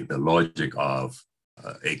say the logic of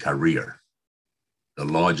a career, the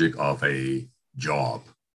logic of a job,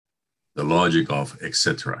 the logic of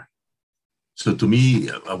etc. So to me,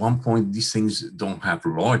 at one point, these things don't have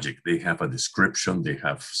logic. They have a description, they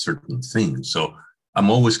have certain things. So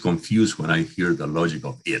I'm always confused when I hear the logic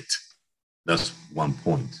of it. That's one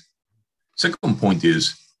point. Second point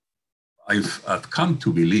is, I've come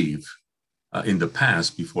to believe in the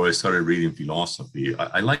past, before I started reading philosophy,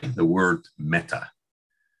 I like the word meta.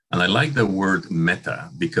 And I like the word meta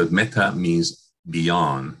because meta means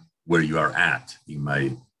beyond where you are at, in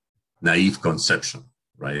my naive conception,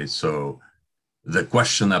 right? So the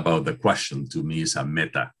question about the question to me is a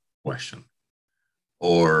meta question.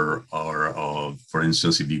 Or for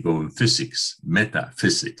instance, if you go in physics,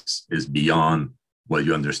 metaphysics is beyond what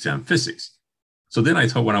you understand physics. So then I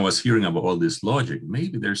thought, when I was hearing about all this logic,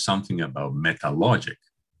 maybe there's something about meta logic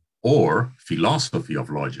or philosophy of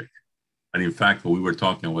logic. And in fact, when we were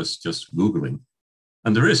talking, I was just Googling,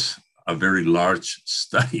 and there is a very large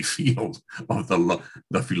study field of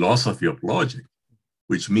the philosophy of logic,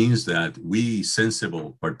 which means that we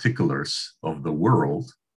sensible particulars of the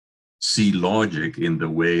world see logic in the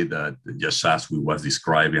way that Yosaswi was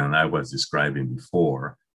describing and I was describing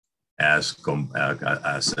before, as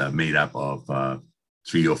made up of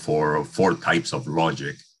three or four types of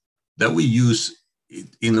logic that we use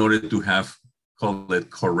in order to have, call it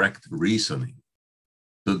correct reasoning.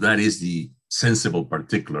 So that is the sensible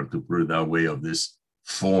particular, to put it that way, of this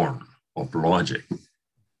form of logic.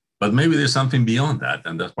 But maybe there's something beyond that,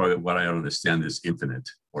 and that's probably what I understand is infinite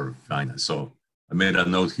or finite. So I made a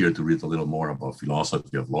note here to read a little more about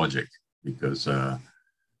philosophy of logic, because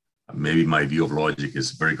maybe my view of logic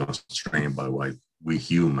is very constrained by what we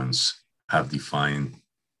humans have defined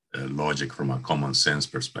logic from a common sense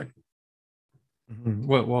perspective. Mm-hmm.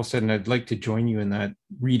 Well said, and I'd like to join you in that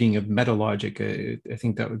reading of metalogic. I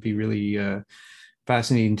think that would be really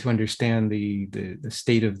fascinating to understand the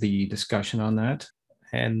state of the discussion on that.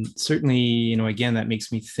 And certainly, again, that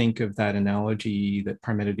makes me think of that analogy that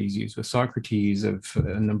Parmenides used with Socrates of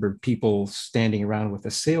a number of people standing around with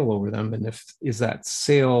a sail over them. And is that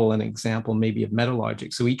sail an example maybe of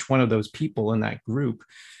metalogic? So each one of those people in that group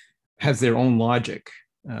has their own logic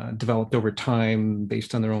developed over time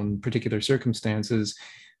based on their own particular circumstances.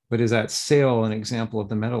 But is that sail an example of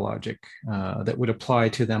the metalogic that would apply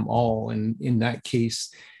to them all? And in that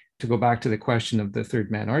case, to go back to the question of the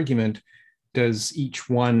third man argument, does each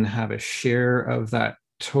one have a share of that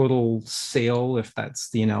total sail, if that's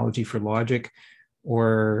the analogy for logic,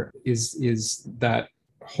 or is that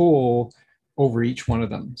whole over each one of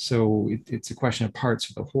them? So it's a question of parts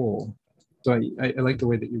of the whole. So I like the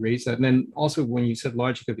way that you raised that. And then also when you said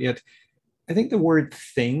logic of it, I think the word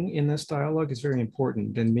thing in this dialogue is very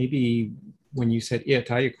important. And maybe when you said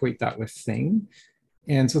it, I equate that with thing.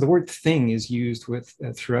 And so the word thing is used with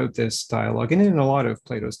throughout this dialogue and in a lot of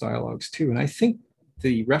Plato's dialogues too. And I think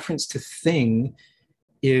the reference to thing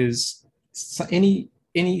is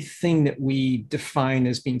anything that we define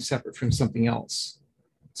as being separate from something else.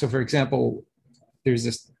 So for example, there's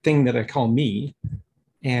this thing that I call me,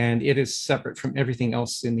 and it is separate from everything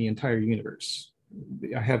else in the entire universe.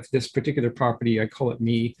 I have this particular property, I call it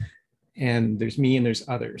me, and there's me and there's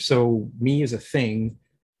other. So me is a thing,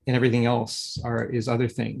 and everything else is other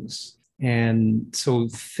things. And so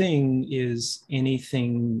thing is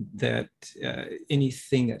anything that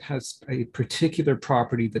has a particular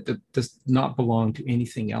property that does not belong to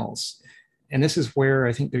anything else. And this is where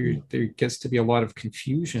I think there gets to be a lot of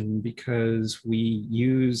confusion, because we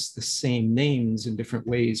use the same names in different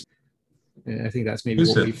ways. And I think that's maybe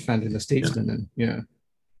what we found in the Statesman. And yeah.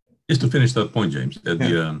 Just to finish that point, James,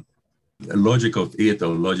 the logic of it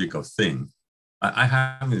or logic of thing, I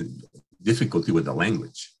have difficulty with the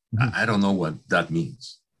language. Mm-hmm. I don't know what that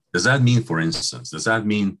means. Does that mean, for instance, does that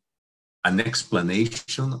mean an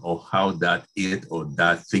explanation of how that it or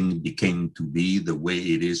that thing became to be the way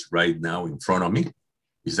it is right now in front of me?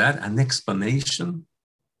 Is that an explanation?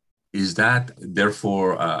 Is that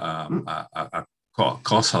therefore a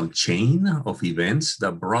causal chain of events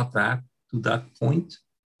that brought that to that point?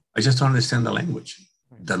 I just don't understand the language.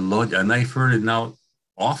 The logic, and I've heard it now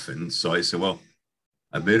often, so I say, well,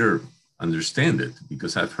 I better understand it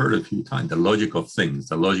because I've heard it a few times, the logic of things,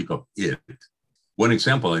 the logic of it. One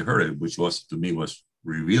example I heard, which was to me was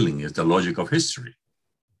revealing, is the logic of history.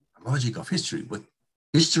 The logic of history, but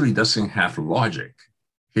history doesn't have logic.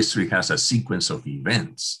 History has a sequence of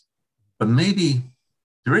events, but maybe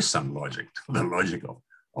there is some logic to the logic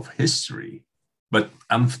of history. But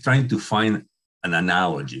I'm trying to find an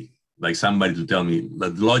analogy, like somebody to tell me the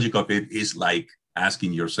logic of it is like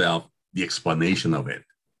asking yourself the explanation of it.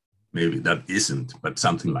 Maybe that isn't, but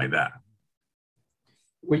something like that.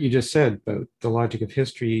 What you just said about the logic of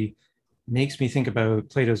history makes me think about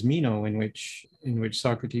Plato's Meno, in which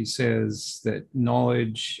Socrates says that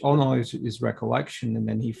all knowledge is recollection, and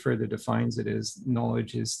then he further defines it as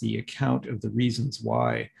knowledge is the account of the reasons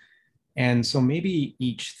why. And so maybe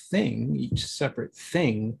each separate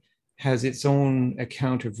thing has its own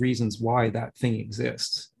account of reasons why that thing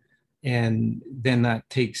exists. And then that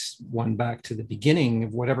takes one back to the beginning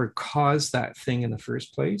of whatever caused that thing in the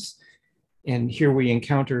first place. And here we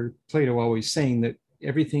encounter Plato always saying that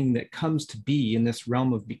everything that comes to be in this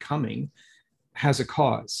realm of becoming has a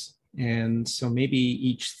cause. And so maybe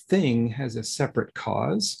each thing has a separate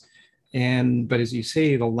cause. But as you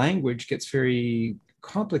say, the language gets very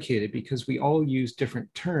complicated because we all use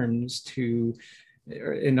different terms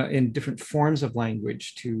in different forms of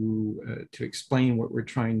language to explain what we're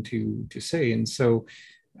trying to say. And so,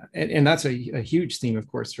 and that's a huge theme, of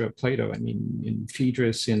course, throughout Plato. I mean, in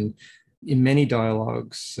Phaedrus, in many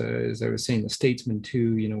dialogues, as I was saying, the Statesman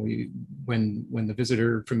too, when the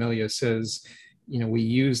visitor Familia says, we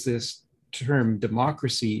use this term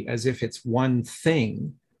democracy as if it's one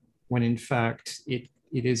thing, when in fact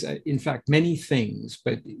it is, in fact, many things,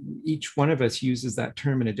 but each one of us uses that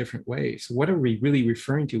term in a different way. So what are we really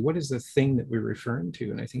referring to? What is the thing that we're referring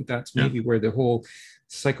to? And I think that's maybe where the whole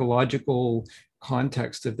psychological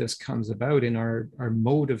context of this comes about in our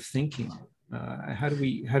mode of thinking. How do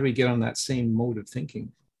we get on that same mode of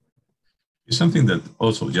thinking? It's something that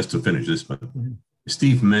also, just to finish this, but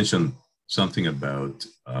Steve mentioned something about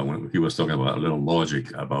when he was talking about a little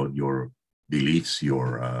logic about your beliefs,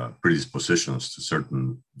 your predispositions to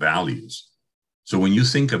certain values. So when you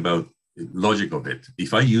think about logic of it,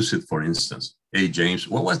 if I use it, for instance, hey, James,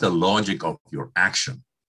 what was the logic of your action?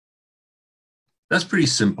 That's pretty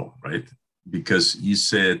simple, right? Because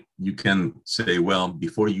you can say, well,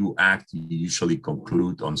 before you act, you usually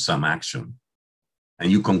conclude on some action.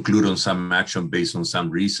 And you conclude on some action based on some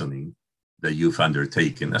reasoning that you've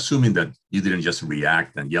undertaken, assuming that you didn't just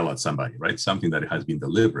react and yell at somebody, right? Something that has been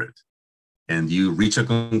deliberate. And you reach a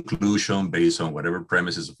conclusion based on whatever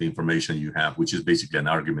premises of information you have, which is basically an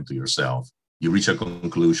argument to yourself. You reach a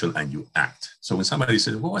conclusion and you act. So when somebody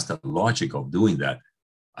says, well, what's the logic of doing that?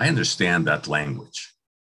 I understand that language.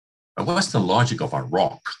 But what's the logic of a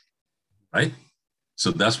rock, right? So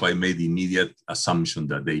that's why I made the immediate assumption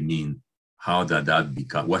that they mean, how did that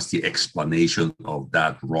become, what's the explanation of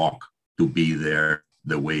that rock to be there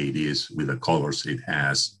the way it is with the colors it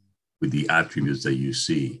has, with the attributes that you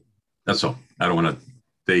see. That's all. I don't want to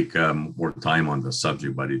take more time on the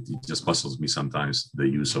subject, but it just puzzles me sometimes, the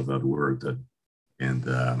use of that word and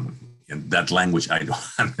that language I don't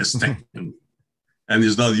understand. And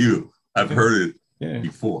it's not you. I've heard it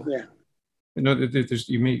before. Yeah. No,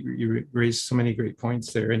 you raised so many great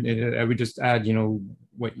points there, and I would just add,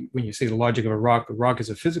 when you say the logic of a rock is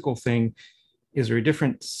a physical thing. Is there a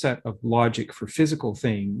different set of logic for physical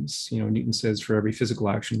things? Newton says for every physical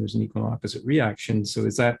action, there's an equal and opposite reaction. So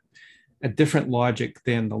is that a different logic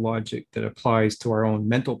than the logic that applies to our own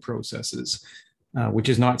mental processes, which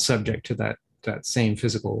is not subject to that same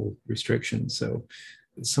physical restriction? So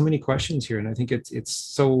many questions here. And I think it's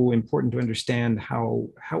so important to understand how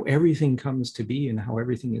everything comes to be and how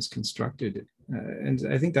everything is constructed. And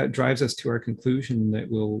I think that drives us to our conclusion that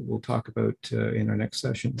we'll talk about in our next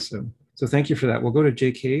session. So thank you for that. We'll go to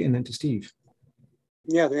JK and then to Steve.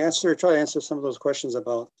 Yeah, try to answer some of those questions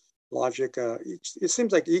about logic. It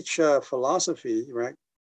seems like each philosophy, right,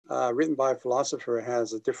 written by a philosopher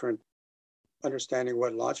has a different understanding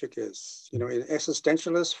what logic is. In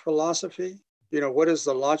existentialist philosophy, what is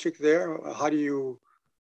the logic there? How do you,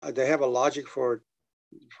 they have a logic for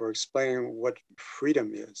explaining what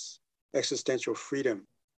freedom is, existential freedom.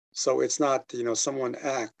 So it's not, someone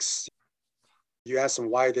acts, you ask them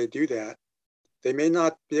why they do that. They may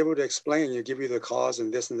not be able to explain, give you the cause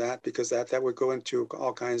and this and that, because that would go into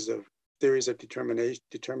all kinds of theories of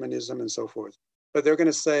determinism and so forth. But they're going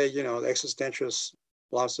to say, the existentialist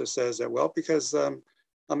philosopher says that, well, because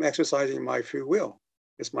I'm exercising my free will.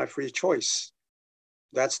 It's my free choice.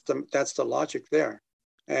 That's the logic there.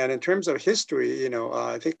 And in terms of history,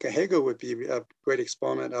 I think Hegel would be a great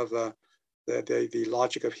exponent of the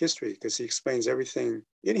logic of history, because he explains everything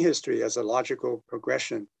in history as a logical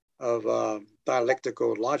progression of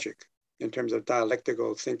dialectical logic in terms of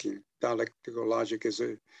dialectical thinking. Dialectical logic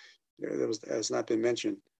has not been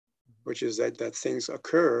mentioned, which is that things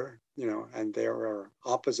occur, and there are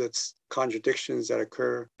opposites, contradictions that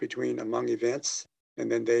occur among events,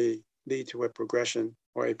 and then they lead to a progression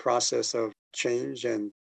or a process of change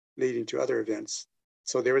and leading to other events.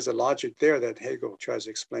 So there is a logic there that Hegel tries to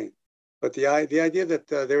explain. But the idea that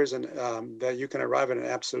there is that you can arrive at an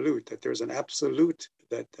absolute, that there's an absolute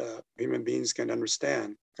that human beings can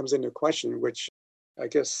understand, comes into question, which I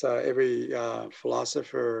guess every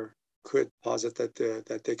philosopher could posit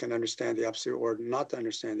that they can understand the absolute or not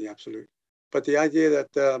understand the absolute. But the idea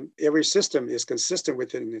that every system is consistent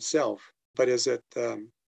within itself, but is that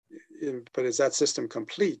system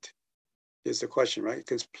complete? Is the question, right?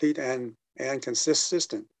 Complete and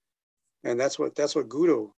consistent. And that's what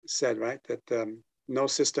Gudo said, right? That no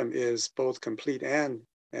system is both complete and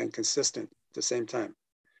consistent at the same time.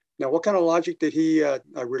 Now, what kind of logic did he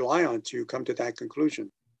rely on to come to that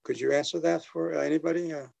conclusion? Could you answer that for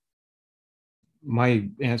anybody? My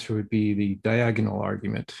answer would be the diagonal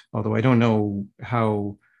argument, although I don't know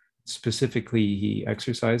how specifically he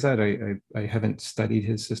exercised that. I haven't studied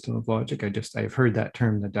his system of logic. I've heard that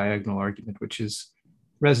term, the diagonal argument, which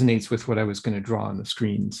resonates with what I was going to draw on the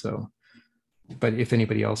screen. So, but if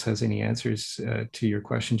anybody else has any answers to your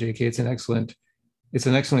question, JK, it's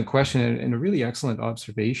an excellent question and a really excellent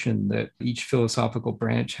observation that each philosophical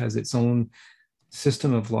branch has its own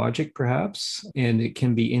system of logic, perhaps, and it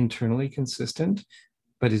can be internally consistent,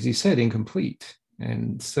 but as you said, incomplete.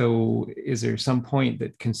 And so is there some point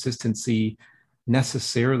that consistency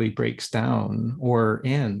necessarily breaks down or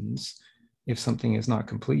ends if something is not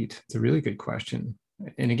complete? It's a really good question.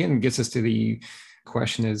 And again, it gets us to the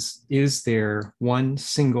question is there one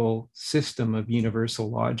single system of universal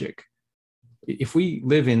logic? If we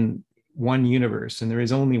live in one universe and there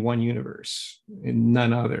is only one universe and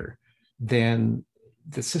none other, then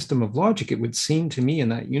the system of logic, it would seem to me in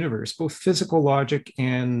that universe, both physical logic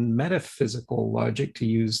and metaphysical logic,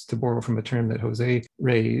 to borrow from a term that Jose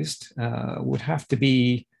raised, would have to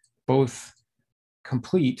be both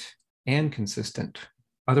complete and consistent.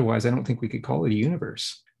 Otherwise, I don't think we could call it a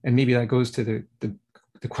universe. And maybe that goes to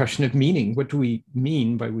the question of meaning. What do we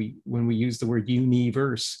mean by when we use the word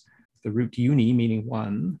universe? The root uni meaning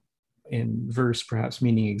one, and verse perhaps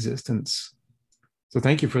meaning existence. So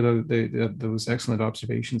thank you for those excellent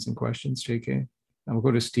observations and questions, JK. And we'll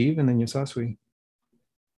go to Steve and then Yasaswi.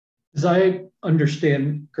 As I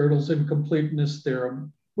understand Gödel's incompleteness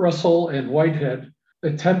theorem, Russell and Whitehead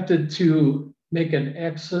attempted to make an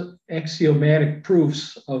axiomatic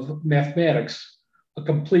proofs of mathematics, a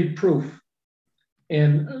complete proof.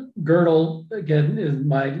 And Gödel, again, in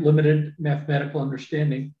my limited mathematical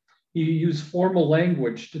understanding, he used formal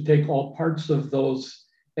language to take all parts of those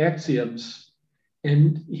axioms,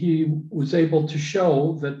 and he was able to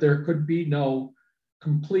show that there could be no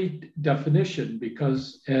complete definition,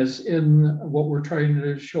 because as in what we're trying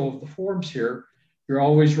to show of the forms here, you're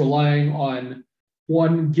always relying on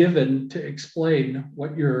one given to explain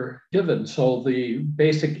what you're given. So the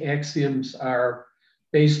basic axioms are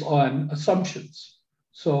based on assumptions.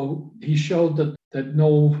 So he showed that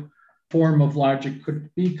no form of logic could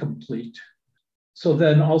be complete. So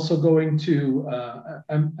then also going to,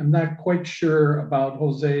 I'm not quite sure about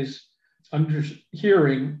Jose's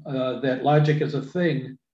hearing that logic is a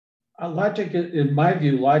thing. Logic, in my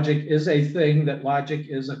view, logic is a thing, that logic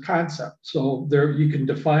is a concept. So there you can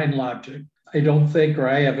define logic. I don't think, or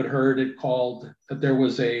I haven't heard it called that there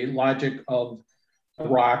was a logic of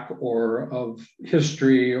rock or of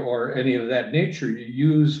history or any of that nature. You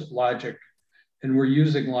use logic, and we're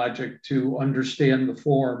using logic to understand the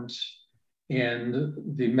forms and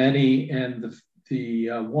the many and the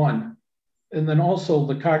one. And then also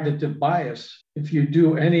the cognitive bias. If you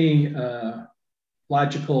do any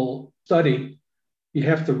logical study, you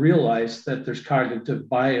have to realize that there's cognitive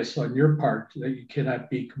bias on your part, that you cannot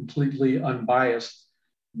be completely unbiased.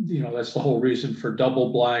 You know, that's the whole reason for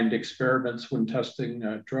double-blind experiments when testing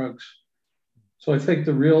drugs. So I think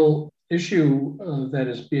the real issue that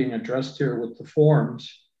is being addressed here with the forms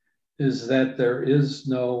is that there is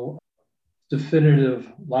no definitive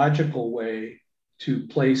logical way to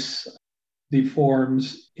place the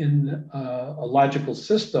forms in a logical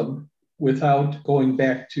system without going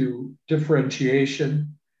back to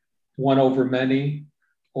differentiation, one over many,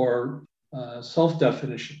 or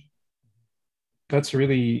self-definition. That's a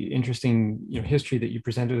really interesting history that you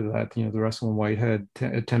presented of that, the Russell and Whitehead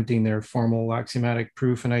attempting their formal axiomatic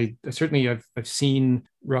proof. And I've seen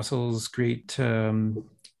Russell's great attempt.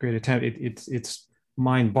 It's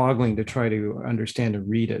mind-boggling to try to understand and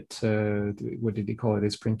read it. What did he call it?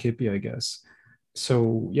 It's Principia, I guess.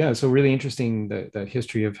 So really interesting that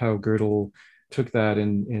history of how Gödel took that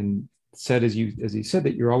and said, as he said,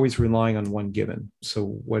 that you're always relying on one given. So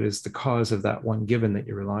what is the cause of that one given that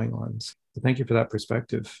you're relying on? So thank you for that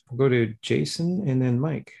perspective. We'll go to Jason and then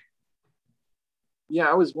Mike. Yeah,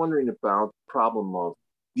 I was wondering about the problem of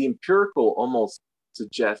the empirical almost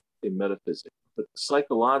suggests a metaphysics, but the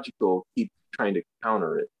psychological keeps trying to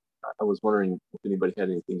counter it. I was wondering if anybody had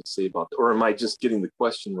anything to say about that, or am I just getting the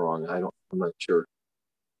question wrong? I'm not sure.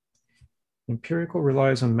 Empirical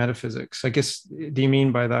relies on metaphysics. I guess, do you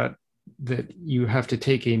mean by that you have to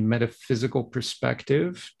take a metaphysical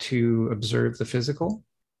perspective to observe the physical?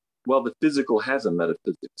 Well, the physical has a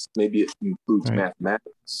metaphysics. Maybe it includes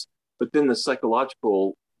mathematics, but then the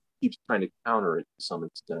psychological keeps trying to counter it to some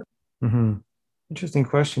extent. Mm-hmm. Interesting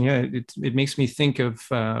question. Yeah, it makes me think of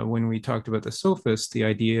when we talked about the sophist, the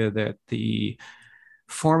idea that the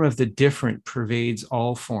form of the different pervades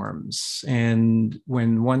all forms. And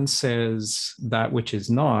when one says that which is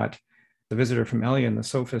not, the visitor from Elion, the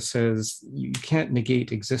sophist, says you can't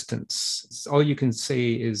negate existence. All you can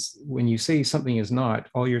say is, when you say something is not,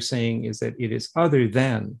 all you're saying is that it is other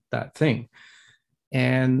than that thing.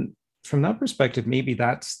 And from that perspective, maybe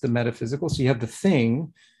that's the metaphysical. So you have the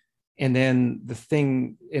thing, and then the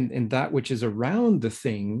thing and that which is around the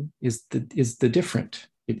thing is the different.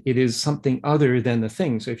 It is something other than the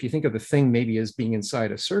thing. So if you think of the thing maybe as being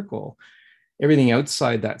inside a circle, everything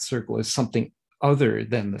outside that circle is something other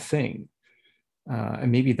than the thing.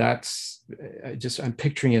 And maybe that's I'm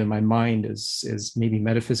picturing it in my mind as maybe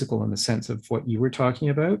metaphysical in the sense of what you were talking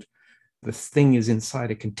about. The thing is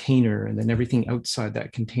inside a container, and then everything outside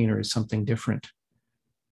that container is something different.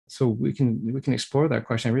 So we can explore that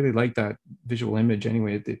question. I really like that visual image.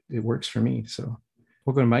 Anyway, it works for me. So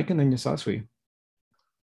we'll go to Mike and then Yasaswi.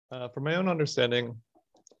 From my own understanding,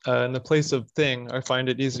 in the place of thing, I find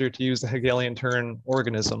it easier to use the Hegelian term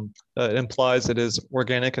organism. It implies it is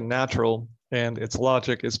organic and natural, and its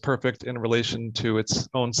logic is perfect in relation to its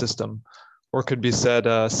own system, or could be said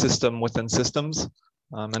system within systems.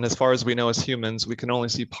 And as far as we know as humans, we can only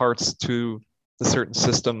see parts to the certain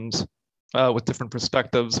systems with different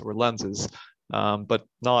perspectives or lenses, but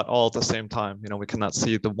not all at the same time. We cannot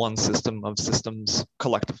see the one system of systems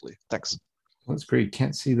collectively. Thanks. Well, that's great.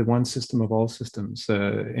 Can't see the one system of all systems.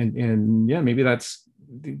 And yeah, maybe that's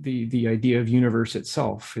the idea of universe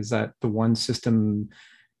itself, is that the one system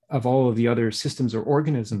of all of the other systems or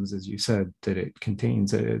organisms, as you said, that it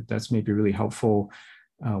contains. That's maybe a really helpful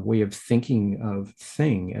way of thinking of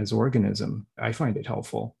thing as organism. I find it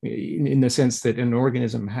helpful in the sense that an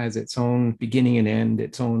organism has its own beginning and end,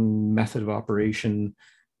 its own method of operation,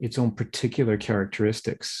 its own particular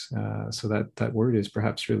characteristics. So that word is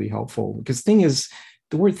perhaps really helpful, because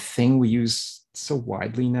the word thing we use so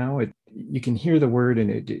widely now. You can hear the word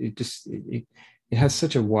and it has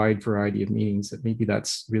such a wide variety of meanings that maybe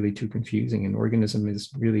that's really too confusing, and organism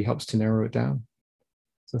really helps to narrow it down.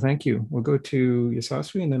 So thank you. We'll go to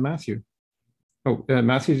Yasaswi and then Matthew. Oh,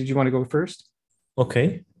 Matthew, did you want to go first?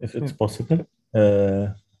 Okay, if it's possible.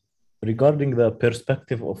 Regarding the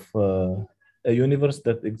perspective of a universe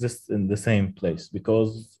that exists in the same place,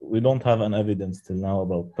 because we don't have an evidence till now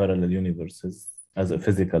about parallel universes as a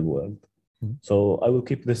physical world. Mm-hmm. So I will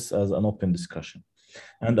keep this as an open discussion.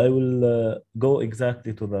 And I will go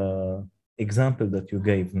exactly to the example that you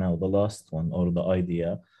gave now, the last one, or the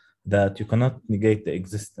idea that you cannot negate the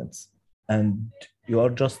existence. And you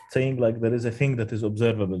are just saying like there is a thing that is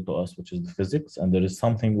observable to us, which is the physics, and there is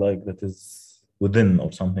something like that is within,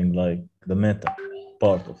 or something like the meta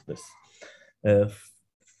part of this.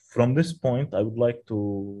 From this point, I would like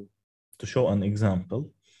to show an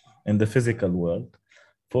example in the physical world.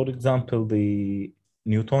 For example, the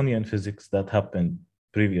Newtonian physics that happened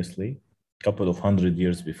previously, a couple of 100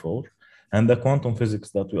 years before, and the quantum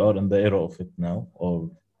physics that we are in the era of it now, or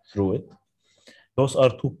through it. Those are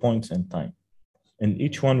 2 points in time. In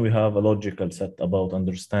each one, we have a logical set about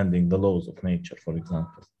understanding the laws of nature, for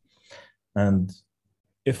example. And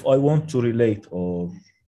if I want to relate or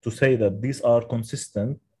to say that these are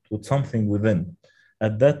consistent with something within,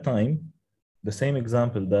 at that time, the same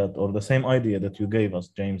example or the same idea that you gave us,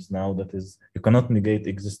 James, now, that is, you cannot negate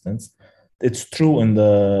existence, it's true in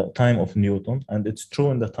the time of Newton, and it's true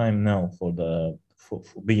in the time now for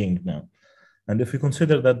being now. And if we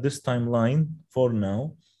consider that this timeline for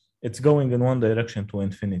now, it's going in one direction to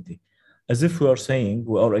infinity, as if we are saying,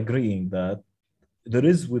 we are agreeing that there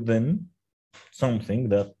is within something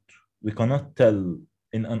that we cannot tell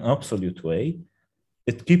in an absolute way.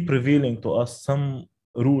 It keeps revealing to us some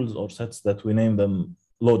rules or sets that we name them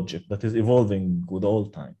logic, that is evolving with all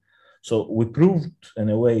time. So we proved in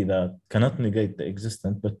a way that cannot negate the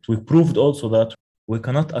existence, but we proved also that we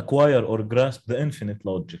cannot acquire or grasp the infinite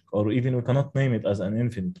logic, or even we cannot name it as an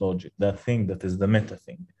infinite logic, that thing that is the meta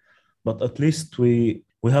thing. But at least we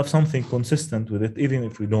have something consistent with it, even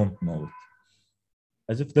if we don't know it.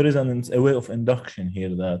 As if there is a way of induction here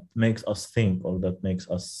that makes us think, or that makes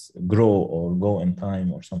us grow or go in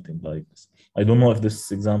time, or something like this. I don't know if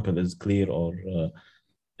this example is clear, or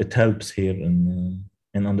it helps here in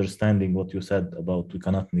understanding what you said about we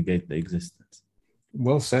cannot negate the existence.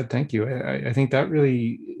 Well said. Thank you. I think that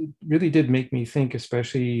really did make me think,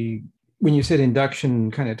 especially when you said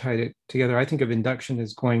induction, kind of tied it together. I think of induction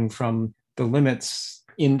as going from the limits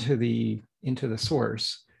into the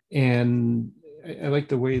source. And I like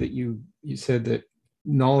the way that you said that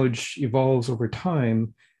knowledge evolves over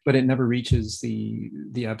time, but it never reaches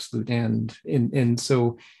the absolute end. And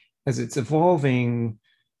so as it's evolving,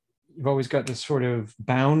 you've always got this sort of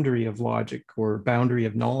boundary of logic or boundary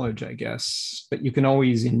of knowledge, I guess, but you can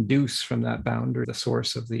always induce from that boundary the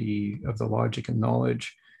source of the logic and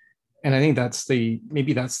knowledge. And I think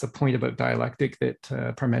maybe that's the point about dialectic that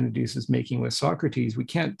Parmenides is making with Socrates. We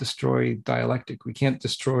can't destroy dialectic. We can't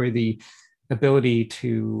destroy the ability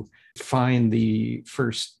to find the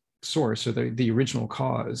first source or the original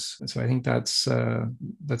cause. And so I think that's an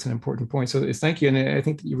important point. So thank you. And I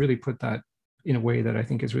think that you really put that in a way that I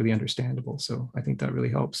think is really understandable. So I think that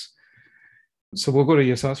really helps. So we'll go to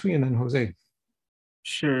Yasaswi and then Jose.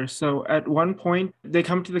 Sure. So at one point, they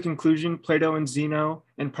come to the conclusion, Plato and Zeno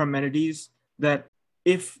and Parmenides, that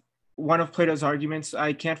if one of Plato's arguments,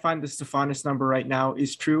 I can't find the Stephanus number right now,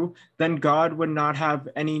 is true, then God would not have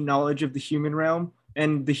any knowledge of the human realm,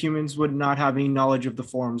 and the humans would not have any knowledge of the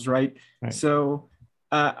forms, right? So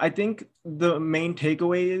I think the main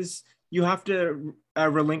takeaway is you have to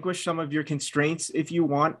relinquish some of your constraints if you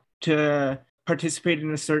want to participate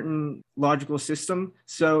in a certain logical system.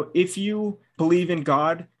 So if you believe in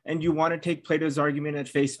God and you want to take Plato's argument at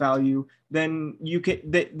face value, then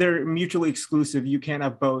they're mutually exclusive. You can't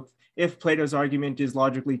have both if Plato's argument is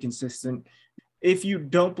logically consistent. If you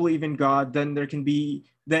don't believe in God,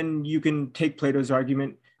 then you can take Plato's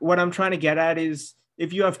argument. What I'm trying to get at is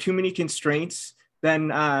if you have too many constraints,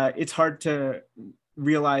 then it's hard to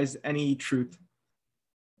realize any truth.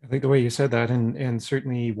 I think the way you said that, and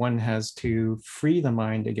certainly one has to free the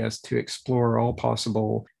mind, I guess, to explore all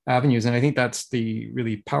possible avenues. And I think that's the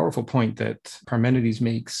really powerful point that Parmenides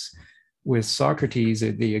makes with Socrates.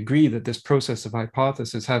 They agree that this process of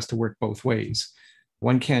hypothesis has to work both ways.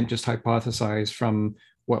 One can't just hypothesize from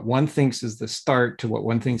what one thinks is the start to what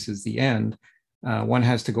one thinks is the end. One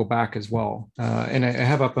has to go back as well. And I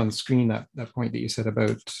have up on the screen that point that you said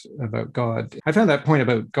about God. I found that point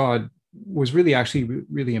about God was really actually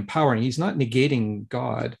really empowering. He's not negating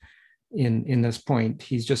God in this point.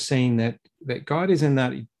 He's just saying that God is in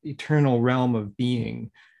that eternal realm of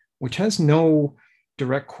being, which has no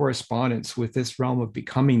direct correspondence with this realm of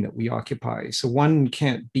becoming that we occupy. So one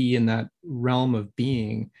can't be in that realm of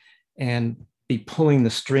being and be pulling the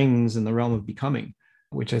strings in the realm of becoming,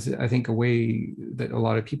 which is, I think, a way that a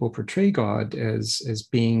lot of people portray God as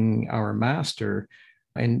being our master.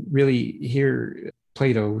 And really here,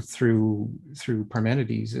 Plato through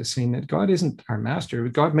Parmenides is saying that God isn't our master.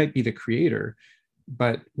 God might be the creator,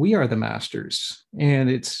 but we are the masters. And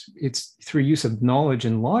it's through use of knowledge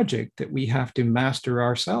and logic that we have to master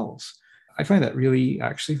ourselves. I find that really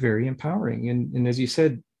actually very empowering. And as you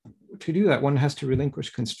said, to do that, one has to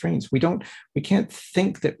relinquish constraints. We can't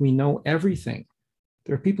think that we know everything.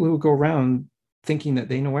 There are people who go around thinking that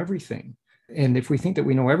they know everything. And if we think that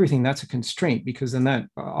we know everything, that's a constraint, because then that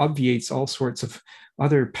obviates all sorts of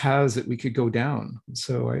other paths that we could go down.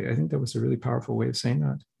 So I think that was a really powerful way of saying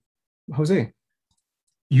that. Jose?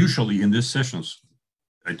 Usually in these sessions,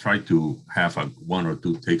 I try to have one or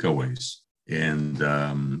two takeaways. And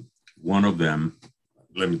one of them,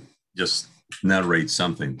 let me just narrate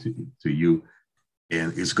something to you.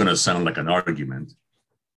 And it's going to sound like an argument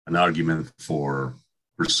for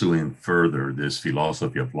pursuing further this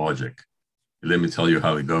philosophy of logic. Let me tell you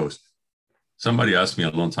how it goes. Somebody asked me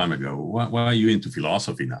a long time ago, why are you into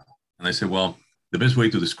philosophy now? And I said, well, the best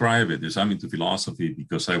way to describe it is I'm into philosophy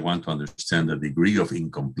because I want to understand the degree of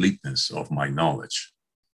incompleteness of my knowledge.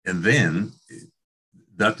 And then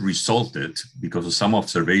that resulted because of some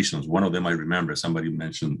observations. One of them I remember, somebody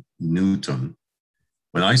mentioned Newton.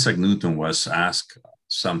 When Isaac Newton was asked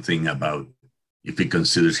something about if he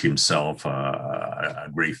considers himself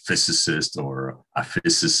a great physicist or a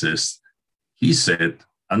physicist, he said,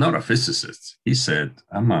 I'm not a physicist. He said,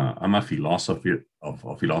 I'm a philosopher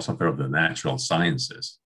of the natural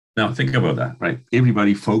sciences. Now think about that, right?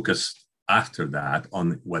 Everybody focused after that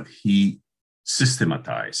on what he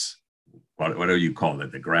systematized, whatever you call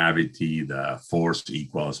it, the gravity, the force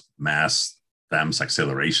equals mass times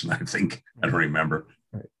acceleration, I think. I don't remember.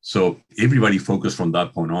 Right. So everybody focused from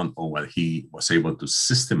that point on what he was able to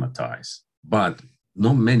systematize. But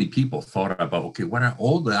not many people thought about, okay, what are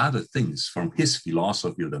all the other things from his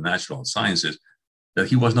philosophy of the natural sciences that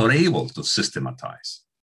he was not able to systematize?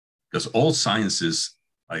 Because all sciences,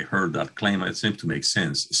 I heard that claim, it seems to make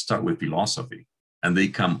sense, start with philosophy. And they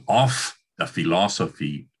come off the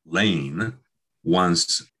philosophy lane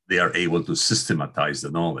once they are able to systematize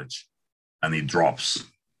the knowledge. And it drops.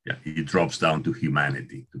 Yeah, it drops down to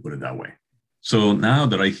humanity, to put it that way. So now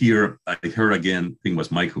that I heard again, I think it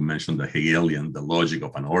was Mike who mentioned the Hegelian, the logic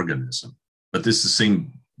of an organism. But this is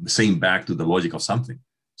the same back to the logic of something.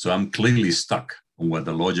 So I'm clearly stuck on what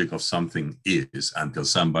the logic of something is until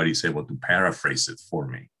somebody is able to paraphrase it for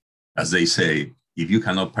me. As they say, if you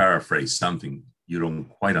cannot paraphrase something, you don't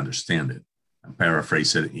quite understand it. And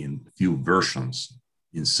paraphrase it in few versions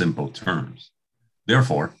in simple terms.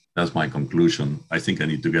 Therefore, that's my conclusion. I think I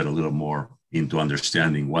need to get a little more into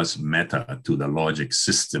understanding what's meta to the logic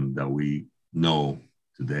system that we know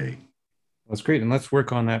today. That's great. And let's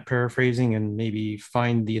work on that paraphrasing and maybe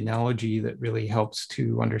find the analogy that really helps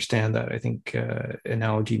to understand that. I think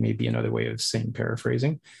analogy may be another way of saying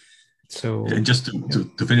paraphrasing. So and just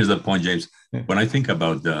to finish that point, James, when I think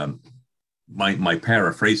about my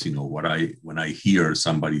paraphrasing or when I hear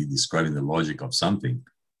somebody describing the logic of something,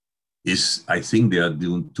 I think they are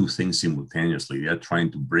doing two things simultaneously. They are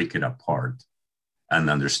trying to break it apart and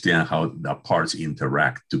understand how the parts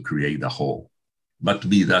interact to create the whole. But to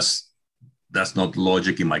me, that's not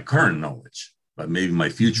logic in my current knowledge, but maybe my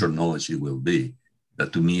future knowledge it will be.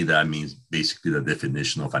 That to me, that means basically the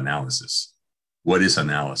definition of analysis. What is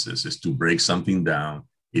analysis? Is to break something down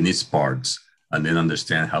in its parts and then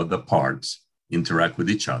understand how the parts interact with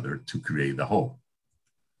each other to create the whole.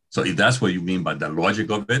 So if that's what you mean by the logic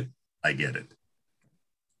of it, I get it.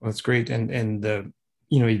 Well, that's great. And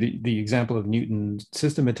the example of Newton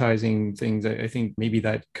systematizing things, I think maybe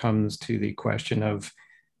that comes to the question of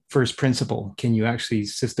first principle. Can you actually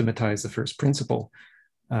systematize the first principle?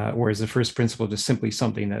 Or is the first principle just simply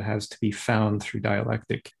something that has to be found through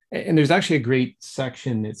dialectic? And there's actually a great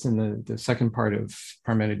section, it's in the second part of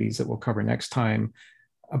Parmenides that we'll cover next time,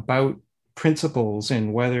 about principles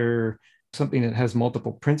and whether something that has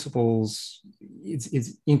multiple principles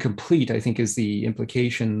is incomplete, I think is the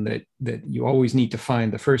implication that you always need to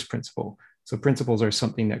find the first principle. So principles are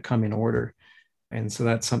something that come in order. And so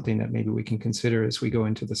that's something that maybe we can consider as we go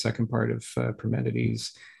into the second part of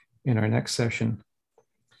Parmenides in our next session.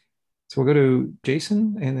 So we'll go to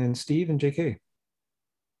Jason and then Steve and JK.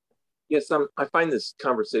 Yes, I find this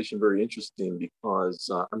conversation very interesting because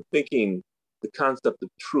I'm thinking the concept of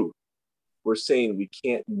truth. We're saying we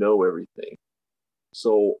can't know everything.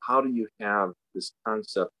 So how do you have this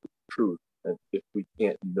concept of truth if we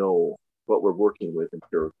can't know what we're working with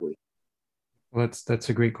empirically? Well, that's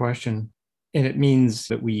a great question. And it means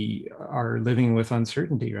that we are living with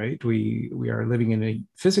uncertainty, right? We are living in a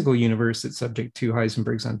physical universe that's subject to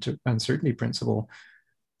Heisenberg's uncertainty principle.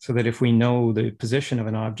 So that if we know the position of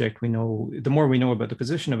an object, the more we know about the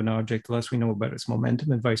position of an object, the less we know about its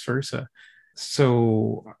momentum and vice versa.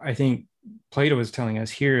 So I think Plato is telling us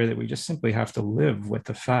here that we just simply have to live with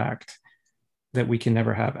the fact that we can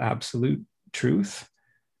never have absolute truth.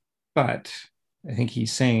 But I think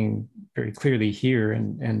he's saying very clearly here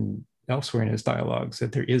and elsewhere in his dialogues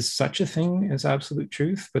that there is such a thing as absolute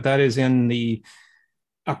truth, but that is in the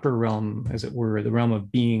upper realm, as it were, the realm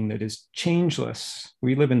of being that is changeless.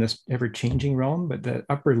 We live in this ever-changing realm, but the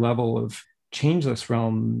upper level of changeless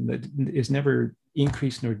realm that is never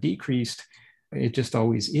increased nor decreased, it just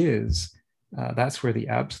always is. That's where the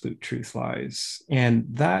absolute truth lies. And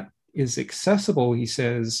that is accessible, he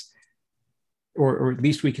says, or at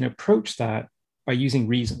least we can approach that by using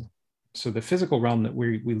reason. So the physical realm that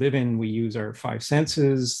we live in, we use our five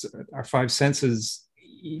senses. Our five senses,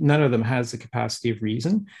 none of them has the capacity of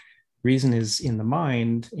reason. Reason is in the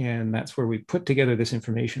mind, and that's where we put together this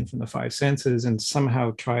information from the five senses and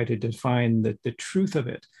somehow try to define the truth of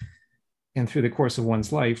it. And through the course of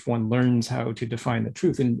one's life, one learns how to define the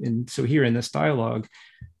truth. And so here in this dialogue,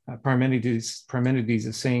 Parmenides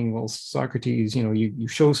is saying, well, Socrates, you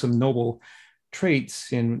show some noble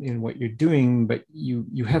traits in what you're doing, but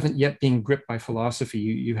you haven't yet been gripped by philosophy.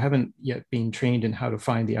 You haven't yet been trained in how to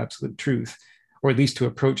find the absolute truth, or at least to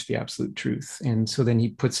approach the absolute truth. And so then he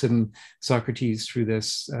puts Socrates through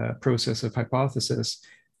this process of hypothesis,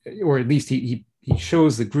 or at least he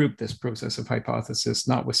shows the group this process of hypothesis,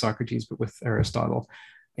 not with Socrates, but with Aristotle.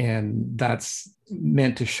 And that's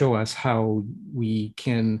meant to show us how we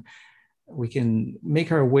can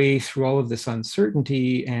make our way through all of this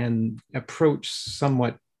uncertainty and approach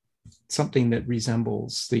something that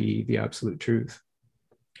resembles the absolute truth.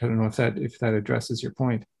 I don't know if that addresses your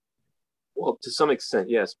point. Well, to some extent,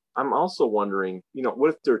 yes. I'm also wondering, what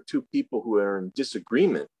if there are two people who are in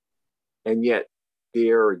disagreement and yet they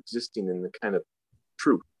are existing in the kind of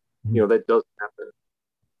truth? Mm-hmm. That does happen.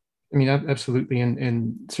 I mean, absolutely.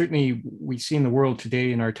 And certainly we see in the world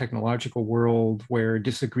today, in our technological world, where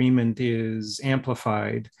disagreement is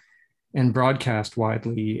amplified and broadcast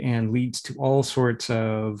widely and leads to all sorts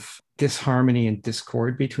of disharmony and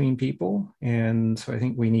discord between people. And so I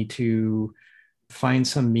think we need to find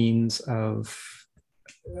some means of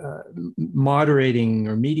moderating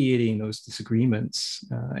or mediating those disagreements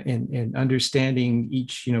and understanding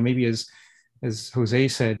each, maybe as Jose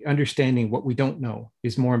said, understanding what we don't know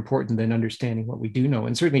is more important than understanding what we do know.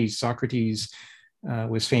 And certainly Socrates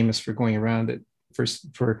was famous for going around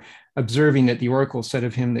for observing that the oracle said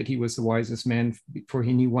of him that he was the wisest man, for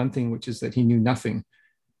he knew one thing, which is that he knew nothing.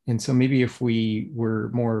 And so maybe if we were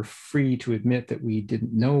more free to admit that we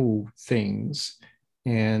didn't know things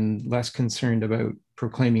and less concerned about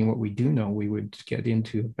proclaiming what we do know, we would get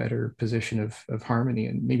into a better position of harmony.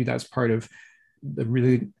 And maybe that's part of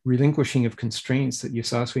the relinquishing of constraints that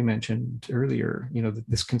Yasaswi mentioned earlier.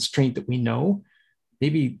 This constraint that we know,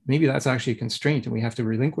 maybe that's actually a constraint, and we have to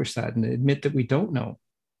relinquish that and admit that we don't know,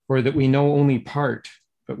 or that we know only part,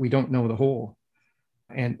 but we don't know the whole.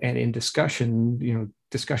 And in discussion,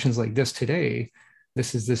 discussions like this today,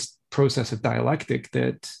 this is this process of dialectic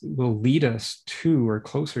that will lead us to or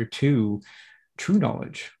closer to true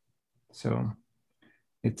knowledge. So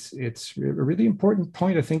it's a really important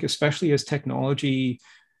point, I think, especially as technology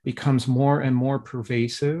becomes more and more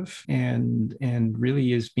pervasive and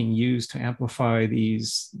really is being used to amplify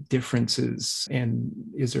these differences. And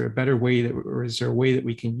is there a better way that, or is there a way that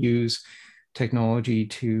we can use technology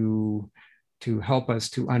to help us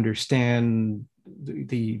to understand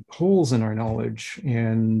the holes in our knowledge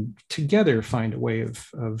and together find a way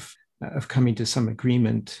of coming to some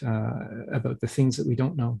agreement about the things that we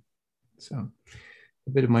don't know. So a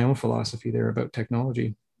bit of my own philosophy there about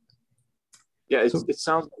technology. Yeah, it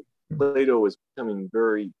sounds like Plato is becoming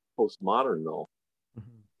very postmodern, though.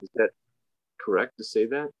 Mm-hmm. Is that correct to say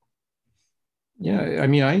that? Yeah, I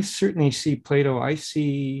mean, I certainly see Plato, I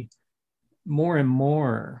see more and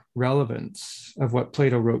more relevance of what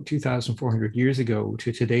Plato wrote 2,400 years ago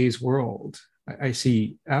to today's world. I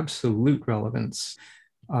see absolute relevance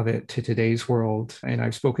of it to today's world. And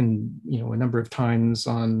I've spoken, a number of times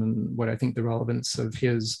on what I think the relevance of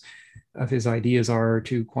his ideas are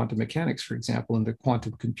to quantum mechanics, for example, and the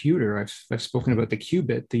quantum computer. I've spoken about the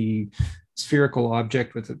qubit, the spherical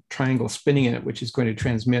object with a triangle spinning in it, which is going to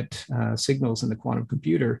transmit signals in the quantum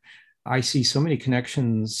computer. I see so many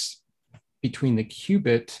connections between the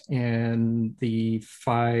qubit and the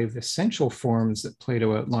 5 essential forms that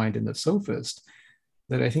Plato outlined in the Sophist,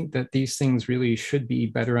 that I think that these things really should be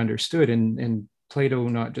better understood, and Plato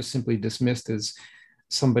not just simply dismissed as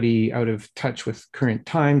somebody out of touch with current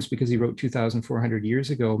times because he wrote 2,400 years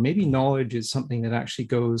ago. Maybe knowledge is something that actually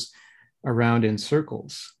goes around in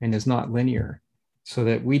circles and is not linear, so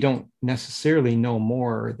that we don't necessarily know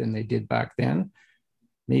more than they did back then.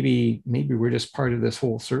 Maybe we're just part of this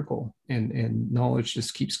whole circle, and knowledge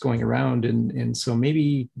just keeps going around. And so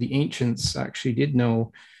maybe the ancients actually did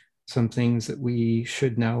know some things that we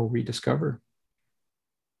should now rediscover.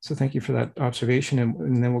 So thank you for that observation.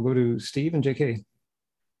 And then we'll go to Steve and JK.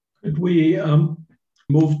 Could we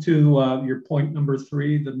move to your point number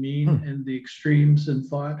 3, the mean and the extremes in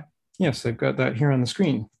thought? Yes, I've got that here on the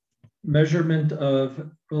screen. Measurement of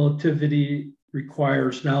relativity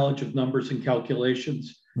requires knowledge of numbers and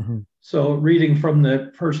calculations. Mm-hmm. So reading from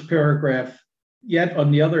the first paragraph, yet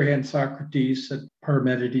on the other hand, Socrates said,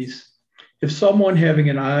 Parmenides, if someone having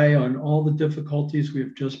an eye on all the difficulties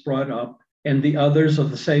we've just brought up and the others of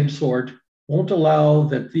the same sort won't allow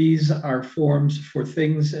that these are forms for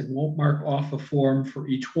things and won't mark off a form for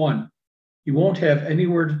each one, he won't have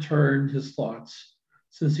anywhere to turn his thoughts,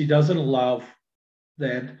 since he doesn't allow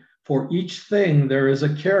that for each thing there is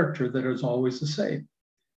a character that is always the same.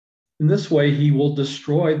 In this way, he will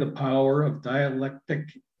destroy the power of dialectic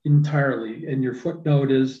entirely. And your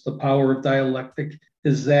footnote is the power of dialectic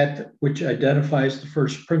is that which identifies the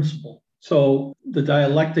first principle. So the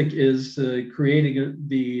dialectic is creating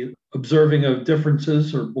the observing of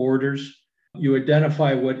differences or borders. You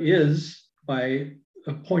identify what is by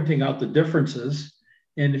pointing out the differences.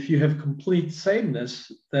 And if you have complete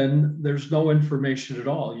sameness, then there's no information at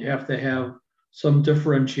all. You have to have some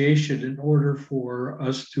differentiation in order for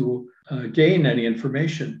us to gain any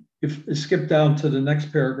information. If I skip down to the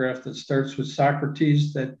next paragraph that starts with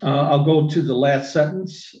Socrates, that I'll go to the last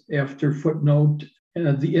sentence after footnote.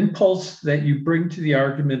 The impulse that you bring to the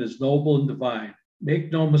argument is noble and divine.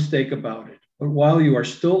 Make no mistake about it. But while you are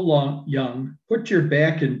still young, put your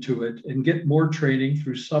back into it and get more training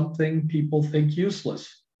through something people think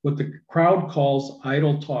useless, what the crowd calls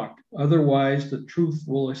idle talk. Otherwise, the truth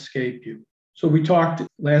will escape you. So we talked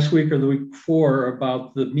last week or the week before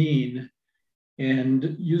about the mean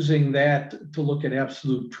and using that to look at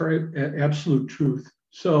absolute truth.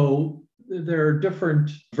 So there are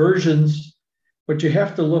different versions, but you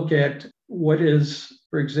have to look at what is,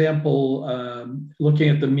 for example, looking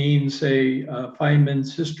at the mean, say,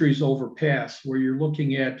 Feynman's Histories Over Past, where you're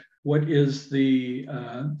looking at what is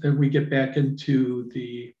then we get back into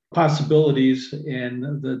the possibilities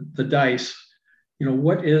and the dice.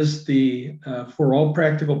 What is for all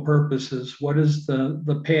practical purposes, what is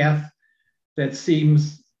the path that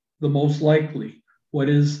seems the most likely? What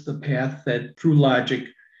is the path that through logic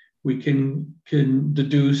we can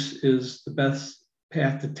deduce is the best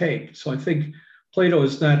path to take? So I think Plato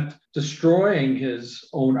is not destroying his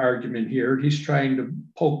own argument here. He's trying to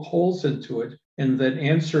poke holes into it and then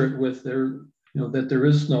answer it with that there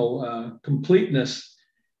is no completeness,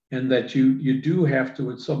 and that you do have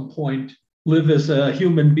to at some point live as a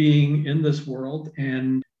human being in this world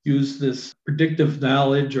and use this predictive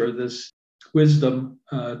knowledge or this wisdom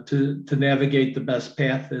to navigate the best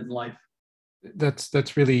path in life.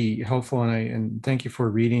 That's really helpful, and thank you for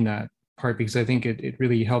reading that part, because I think it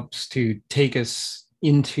really helps to take us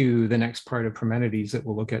into the next part of Parmenides that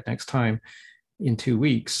we'll look at next time in 2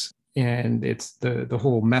 weeks. And it's the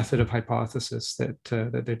whole method of hypothesis that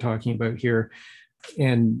they're talking about here.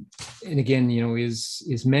 And again,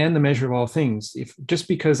 is man the measure of all things? If just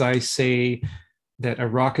because I say that a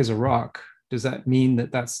rock is a rock, does that mean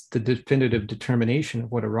that that's the definitive determination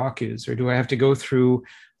of what a rock is? Or do I have to go through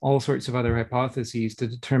all sorts of other hypotheses to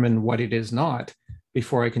determine what it is not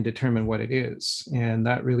before I can determine what it is? And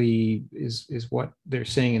that really is what they're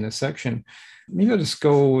saying in this section. Maybe I'll just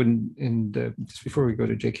go and just before we go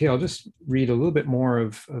to JK, I'll just read a little bit more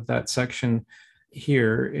of that section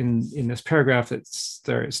here in this paragraph that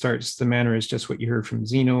starts, the manner is just what you heard from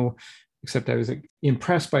Zeno, except I was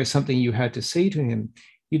impressed by something you had to say to him.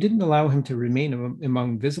 You didn't allow him to remain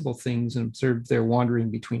among visible things and observe their wandering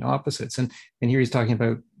between opposites. And here he's talking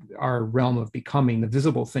about our realm of becoming, the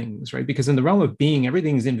visible things, right? Because in the realm of being,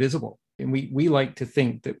 everything is invisible. And we like to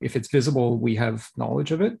think that if it's visible, we have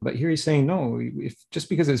knowledge of it. But here he's saying, no, if just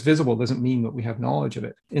because it's visible doesn't mean that we have knowledge of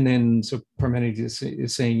it. And then so Parmenides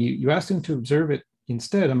is saying, you asked him to observe it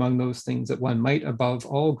instead among those things that one might above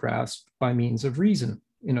all grasp by means of reason.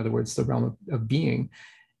 In other words, the realm of being,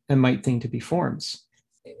 and might think to be forms.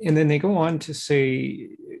 And then they go on to say,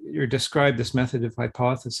 or describe this method of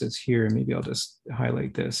hypothesis here, and maybe I'll just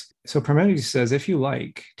highlight this. So Parmenides says, if you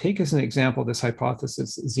like, take as an example this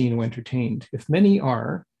hypothesis Zeno entertained. If many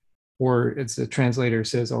are, or as the translator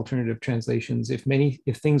says, alternative translations, if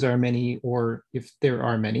things are many, or if there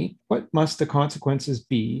are many, what must the consequences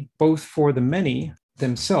be, both for the many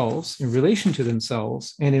themselves, in relation to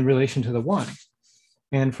themselves, and in relation to the one?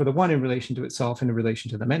 And for the one in relation to itself and in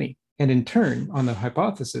relation to the many. And in turn, on the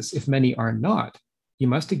hypothesis, if many are not, you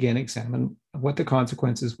must again examine what the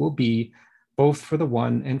consequences will be, both for the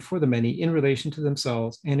one and for the many in relation to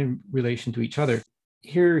themselves and in relation to each other.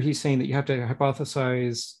 Here he's saying that you have to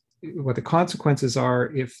hypothesize what the consequences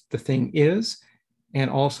are if the thing is, and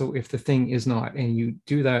also if the thing is not. And you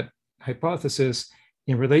do that hypothesis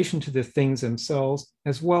in relation to the things themselves,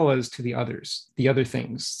 as well as to the others, the other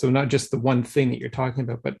things. So not just the one thing that you're talking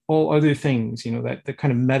about, but all other things, that the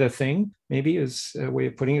kind of meta thing maybe is a way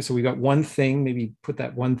of putting it. So we got one thing, maybe put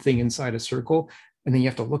that one thing inside a circle, and then you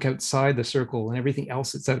have to look outside the circle and everything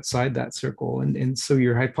else that's outside that circle. And so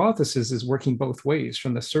your hypothesis is working both ways,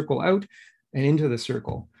 from the circle out and into the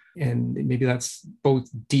circle. And maybe that's both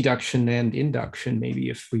deduction and induction, maybe,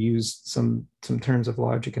 if we use some terms of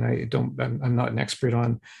logic. And I'm not an expert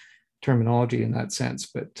on terminology in that sense,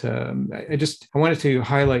 but I wanted to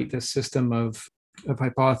highlight this system of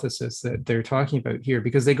hypothesis that they're talking about here,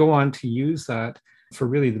 because they go on to use that for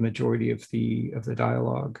really the majority of the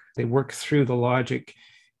dialogue. They work through the logic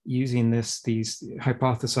using these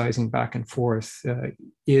hypothesizing back and forth,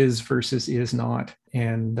 is versus is not,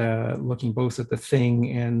 and looking both at the thing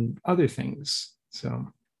and other things.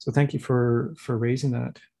 So thank you for raising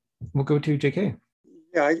that. We'll go to JK.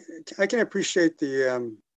 Yeah, I can appreciate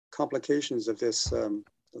the complications of this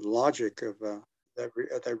logic of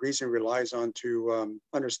that reason relies on to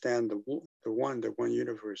understand the one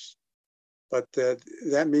universe. But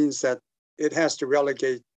that means that it has to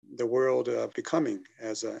relegate the world of becoming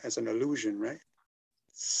as an illusion, right?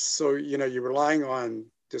 So you're relying on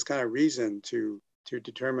this kind of reason to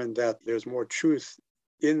determine that there's more truth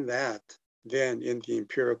in that than in the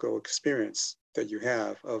empirical experience that you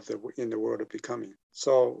have in the world of becoming.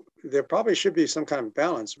 So there probably should be some kind of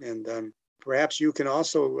balance, and perhaps you can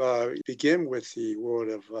also begin with the world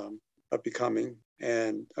of becoming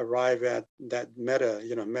and arrive at that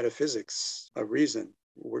metaphysics of reason,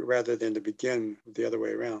 rather than to begin the other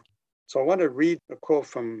way around. So I want to read a quote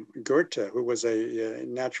from Goethe, who was a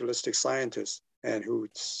naturalistic scientist and who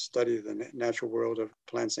studied the natural world of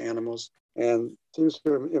plants and animals, and seems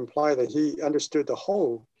to imply that he understood the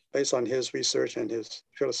whole based on his research and his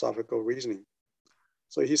philosophical reasoning.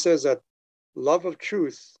 So he says that love of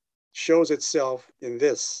truth shows itself in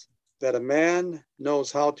this, that a man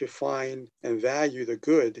knows how to find and value the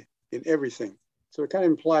good in everything. So it kind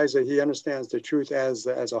of implies that he understands the truth as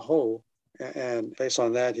a whole, and based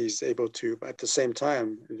on that, he's able to, at the same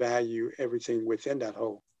time, value everything within that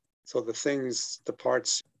whole. So the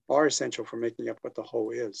parts are essential for making up what the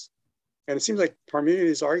whole is. And it seems like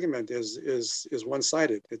Parmenides' argument is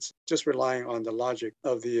one-sided. It's just relying on the logic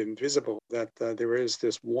of the invisible, that there is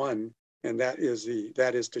this one, and that is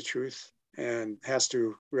the truth, and has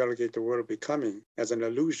to relegate the world of becoming as an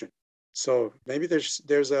illusion. So maybe there's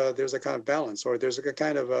a kind of balance, or there's a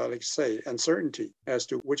kind of uncertainty as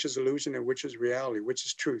to which is illusion and which is reality, which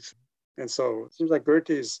is truth. And so it seems like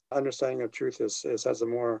Goethe's understanding of truth is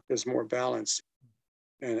more balanced.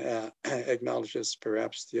 and acknowledges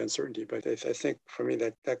perhaps the uncertainty. But I think for me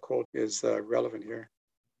that quote is relevant here.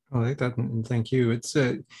 Well, I like that, and thank you. It's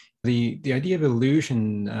the idea of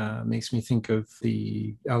illusion makes me think of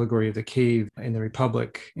the allegory of the cave in the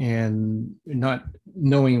Republic, and not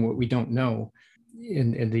knowing what we don't know,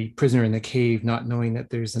 and the prisoner in the cave not knowing that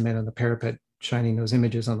there's the men on the parapet shining those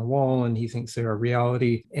images on the wall, and he thinks they're a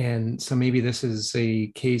reality. And so maybe this is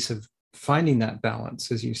a case of finding that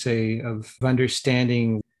balance, as you say, of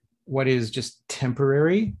understanding what is just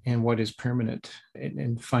temporary and what is permanent,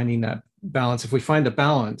 and finding that balance. If we find the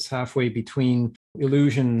balance halfway between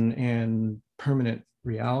illusion and permanent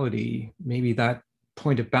reality, maybe that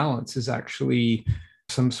point of balance is actually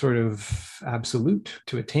some sort of absolute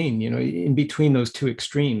to attain, in between those two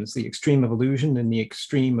extremes, the extreme of illusion and the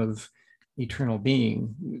extreme of eternal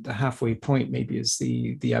being. The halfway point maybe is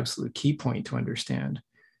the absolute key point to understand.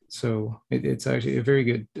 So it's actually a very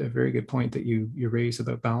good point that you raise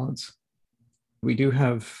about balance. We do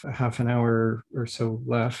have a half an hour or so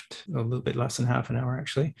left, a little bit less than half an hour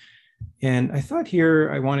actually. And I thought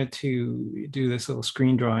here I wanted to do this little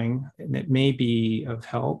screen drawing, and it may be of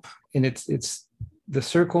help. And it's the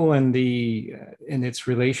circle and its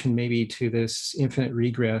relation maybe to this infinite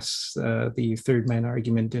regress, the third man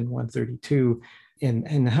argument in 132,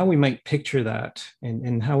 and how we might picture that,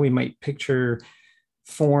 and how we might picture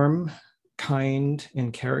form, kind,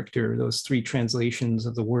 and character, those three translations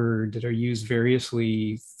of the word that are used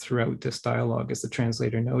variously throughout this dialogue, as the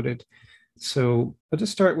translator noted. So I'll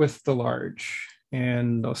just start with the large,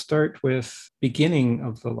 and I'll start with beginning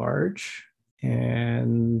of the large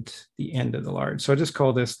and the end of the large. So I'll just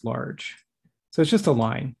call this large. So it's just a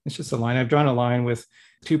line. It's just a line. I've drawn a line with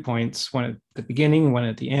 2 points, one at the beginning, one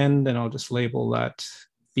at the end, and I'll just label that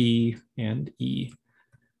B and E.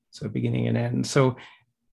 So beginning and end. So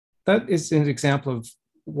that is an example of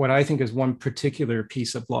what I think is one particular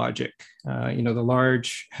piece of logic. The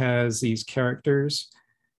large has these characters,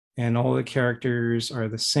 and all the characters are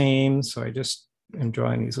the same. So I just am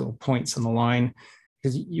drawing these little points on the line,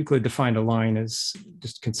 because Euclid defined a line as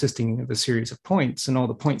just consisting of a series of points, and all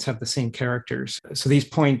the points have the same characters. So these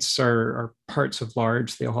points are parts of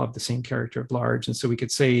large. They all have the same character of large. And so we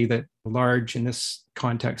could say that large in this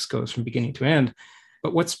context goes from beginning to end.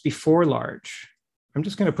 But what's before large? I'm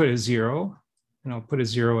just going to put a 0, and I'll put a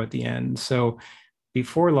 0 at the end. So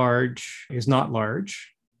before large is not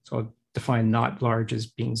large. So I'll define not large as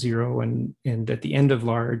being 0, and at the end of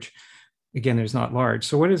large, again, there's not large.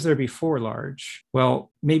 So what is there before large?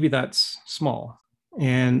 Well, maybe that's small.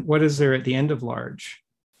 And what is there at the end of large?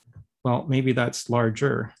 Well, maybe that's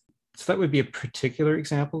larger. So that would be a particular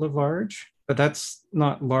example of large, but that's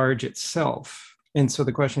not large itself. And so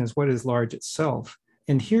the question is, what is large itself?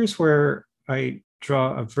 And here's where I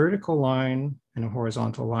draw a vertical line and a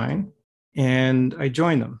horizontal line, and I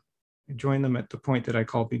join them. I join them at the point that I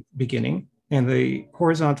call beginning. And the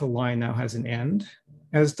horizontal line now has an end,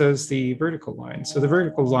 as does the vertical line. So the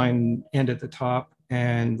vertical line end at the top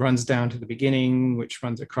and runs down to the beginning, which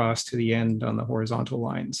runs across to the end on the horizontal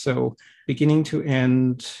line. So beginning to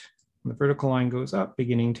end, the vertical line goes up,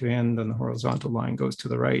 beginning to end, and the horizontal line goes to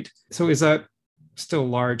the right. So is that still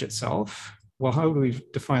large itself? Well, how do we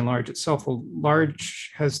define large itself? Well,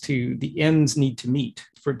 large the ends need to meet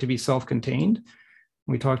for it to be self-contained.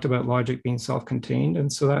 We talked about logic being self-contained.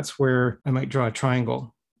 And so that's where I might draw a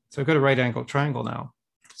triangle. So I've got a right angle triangle now.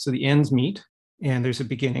 So the ends meet, and there's a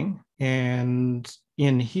beginning. And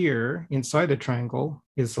in here, inside the triangle,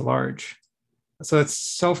 is the large. So it's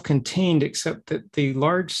self-contained, except that the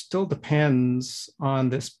large still depends on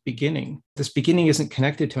this beginning. This beginning isn't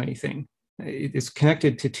connected to anything. It's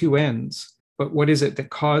connected to two ends. But what is it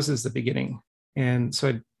that causes the beginning? And so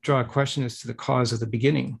I draw a question as to the cause of the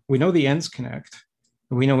beginning. We know the ends connect.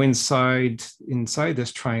 And we know inside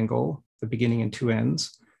this triangle, the beginning and two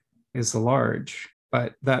ends is the large.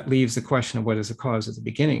 But that leaves the question of what is the cause of the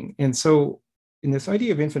beginning. And so in this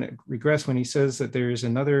idea of infinite regress, when he says that there's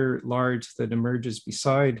another large that emerges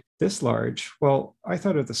beside this large, well, I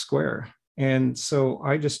thought of the square. And so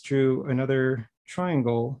I just drew another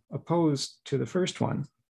triangle opposed to the first one.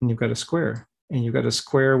 And you've got a square. And you've got a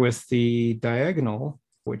square with the diagonal,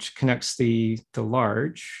 which connects the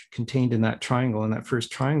large contained in that triangle, in that first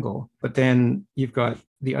triangle. But then you've got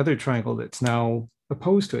the other triangle that's now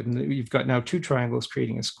opposed to it. And you've got now two triangles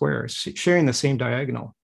creating a square, sharing the same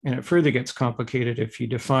diagonal. And it further gets complicated if you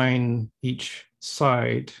define each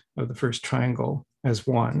side of the first triangle as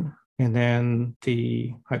 1. And then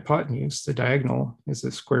the hypotenuse, the diagonal, is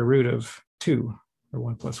the square root of 2, or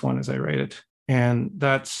 1 plus 1 as I write it. And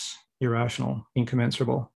that's irrational,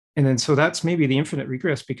 incommensurable. And then so that's maybe the infinite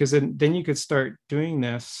regress, because then you could start doing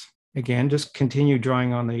this Again, just continue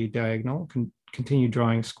drawing on the diagonal, continue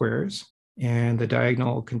drawing squares, and the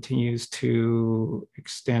diagonal continues to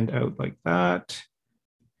extend out like that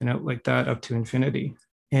and out like that up to infinity.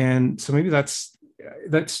 And so maybe that's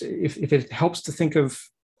if it helps to think of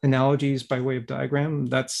analogies by way of diagram,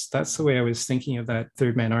 that's the way I was thinking of that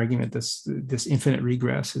third man argument, this infinite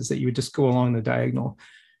regress, is that you would just go along the diagonal.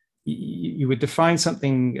 You would define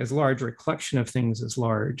something as large, or a collection of things as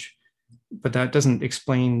large, but that doesn't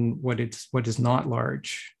explain what is not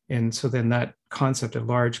large. And so then that concept of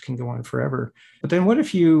large can go on forever. But then what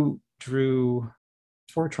if you drew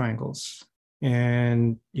 4 triangles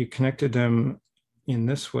and you connected them in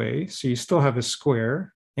this way? So you still have a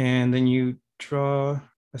square, and then you draw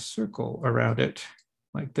a circle around it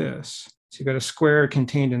like this. So you've got a square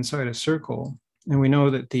contained inside a circle. And we know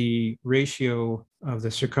that the ratio of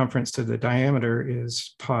the circumference to the diameter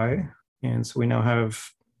is pi. And so we now have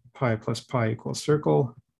pi plus pi equals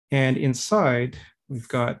circle. And inside, we've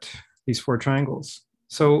got these 4 triangles.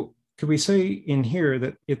 So could we say in here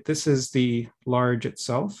that if this is the large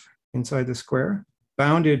itself inside the square,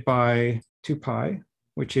 bounded by 2 pi,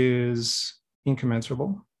 which is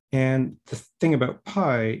incommensurable. And the thing about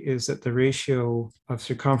pi is that the ratio of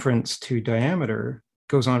circumference to diameter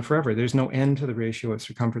goes on forever. There's no end to the ratio of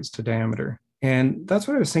circumference to diameter. And that's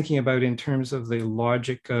what I was thinking about in terms of the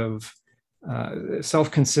logic of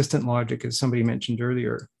self-consistent logic, as somebody mentioned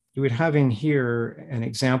earlier. You would have in here an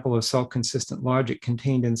example of self-consistent logic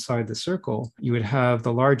contained inside the circle. You would have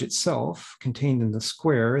the large itself contained in the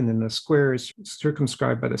square, and then the square is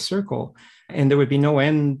circumscribed by the circle. And there would be no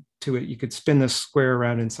end to it. You could spin the square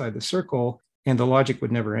around inside the circle, and the logic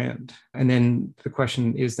would never end. And then the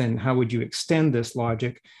question is then, how would you extend this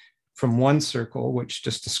logic from one circle, which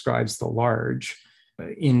just describes the large,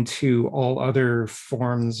 into all other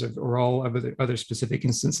forms of, or all other specific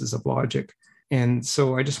instances of logic? And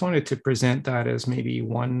so I just wanted to present that as maybe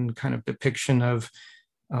one kind of depiction of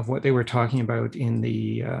what they were talking about in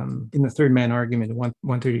the third man argument,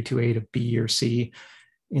 132.8 of B or C,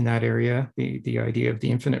 in that area, the idea of the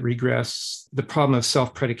infinite regress, the problem of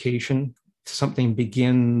self-predication. Something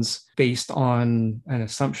begins based on an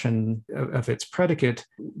assumption of its predicate,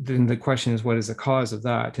 then the question is, what is the cause of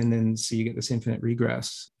that? And then so you get this infinite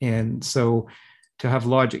regress. And so to have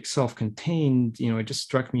logic self-contained, it just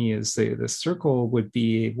struck me as the circle would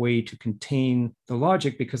be a way to contain the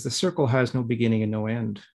logic, because the circle has no beginning and no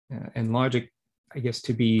end. And logic, I guess,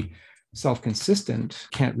 to be self-consistent,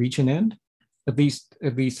 can't reach an end. At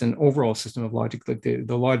least an overall system of logic, like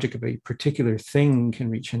the logic of a particular thing can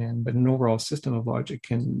reach an end, but an overall system of logic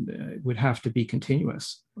would have to be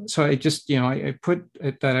continuous. So I just, I put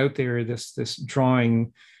that out there, this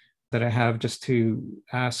drawing that I have, just to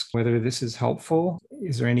ask whether this is helpful.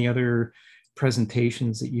 Is there any other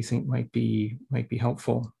presentations that you think might be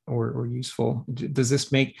helpful or useful? Does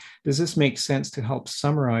this make sense to help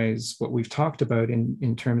summarize what we've talked about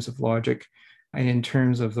in terms of logic and in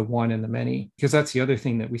terms of the one and the many? Because that's the other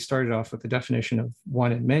thing, that we started off with the definition of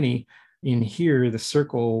one and many. In here, the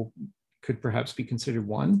circle could perhaps be considered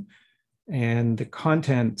one, and the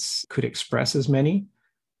contents could express as many,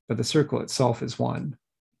 but the circle itself is one.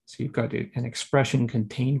 So you've got an expression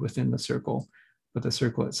contained within the circle, but the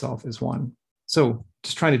circle itself is one. So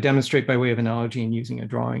just trying to demonstrate by way of analogy and using a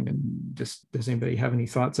drawing. And just, does anybody have any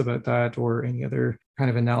thoughts about that, or any other kind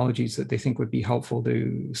of analogies that they think would be helpful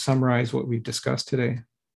to summarize what we've discussed today?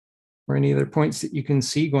 Or any other points that you can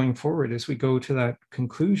see going forward as we go to that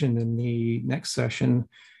conclusion in the next session,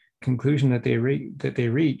 conclusion that they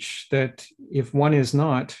reach, that if one is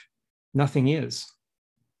not, nothing is.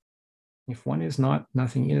 If one is not,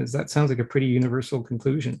 nothing is. That sounds like a pretty universal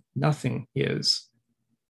conclusion. Nothing is,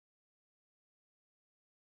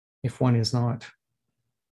 if one is not.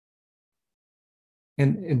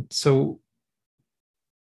 And so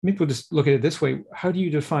maybe we'll just look at it this way. How do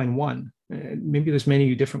you define one? Maybe there's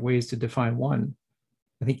many different ways to define one.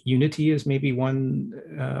 I think unity is maybe one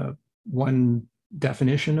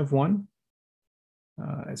definition of one.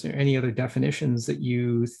 Is there any other definitions that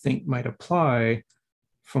you think might apply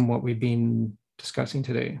from what we've been discussing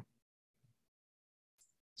today?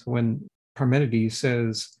 So when Parmenides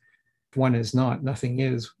says one is not, nothing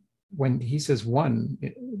is, when he says one,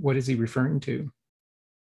 what is he referring to?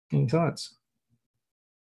 Any thoughts?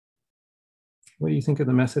 What do you think of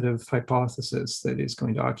the method of hypothesis that is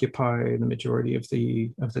going to occupy the majority of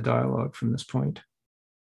the dialogue from this point?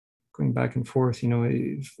 Going back and forth,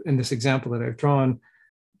 in this example that I've drawn,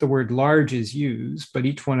 the word large is used, but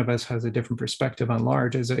each one of us has a different perspective on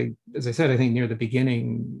large. As I said, I think near the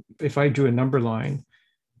beginning, if I drew a number line,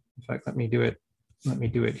 in fact, let me do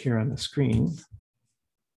it here on the screen.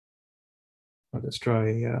 I'll just draw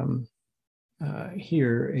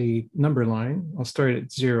here a number line. I'll start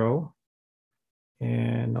at 0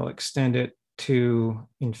 and I'll extend it to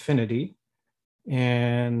infinity.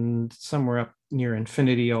 And somewhere up near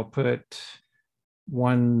infinity, I'll put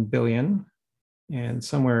 1 billion. And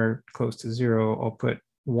somewhere close to 0, I'll put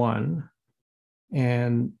 1.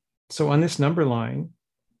 And so on this number line,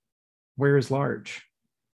 where is large?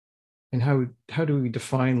 And how do we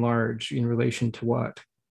define large in relation to what?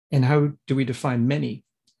 And how do we define many?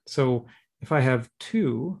 So if I have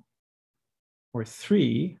 2 or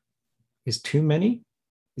 3, is 2 many?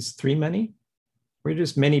 Is 3 many? Where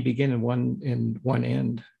does many begin in one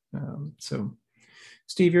end? So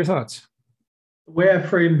Steve, your thoughts? The way I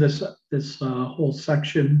framed this whole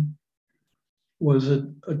section was a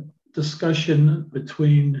discussion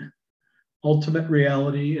between ultimate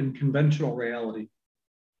reality and conventional reality.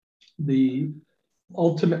 The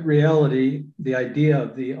ultimate reality, the idea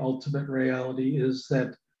of the ultimate reality is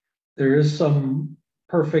that there is some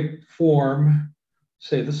perfect form,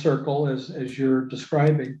 say the circle as you're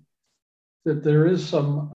describing, that there is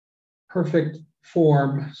some perfect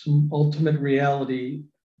form, some ultimate reality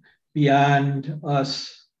beyond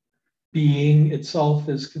us. Being itself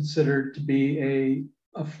is considered to be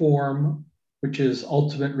a form which is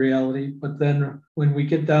ultimate reality. But then when we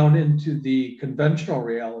get down into the conventional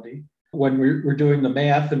reality, when we're doing the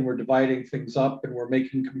math and we're dividing things up and we're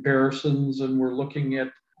making comparisons and we're looking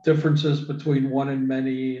at differences between one and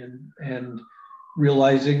many and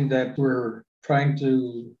realizing that we're trying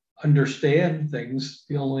to understand things,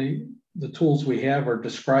 the tools we have are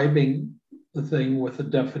describing the thing with a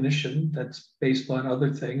definition that's based on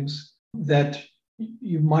other things, that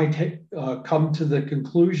you might come to the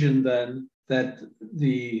conclusion then that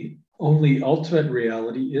the only ultimate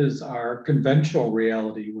reality is our conventional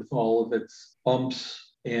reality with all of its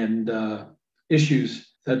bumps and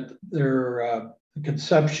issues, that the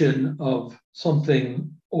conception of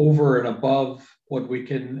something over and above what we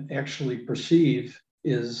can actually perceive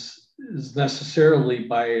is necessarily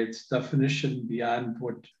by its definition beyond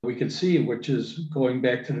what we can see, which is going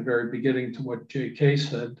back to the very beginning to what J.K.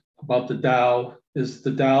 said about the Tao, is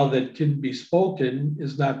the Tao that can be spoken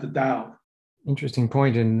is not the Tao. Interesting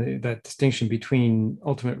point in that distinction between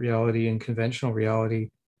ultimate reality and conventional reality.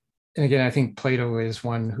 And again, I think Plato is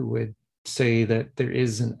one who would say that there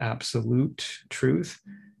is an absolute truth.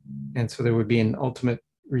 And so there would be an ultimate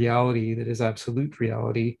reality that is absolute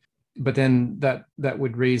reality. But then that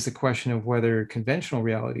would raise the question of whether conventional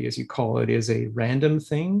reality, as you call it, is a random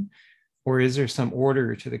thing, or is there some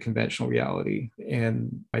order to the conventional reality?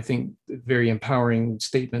 And I think a very empowering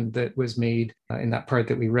statement that was made in that part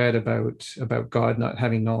that we read about God not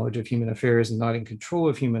having knowledge of human affairs and not in control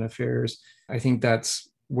of human affairs, I think that's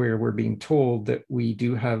where we're being told that we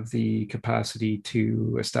do have the capacity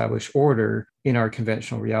to establish order in our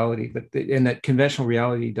conventional reality, and that conventional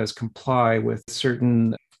reality does comply with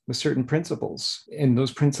certain principles, and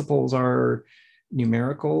those principles are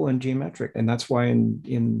numerical and geometric. And that's why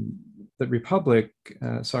in the Republic,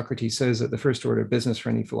 Socrates says that the first order of business for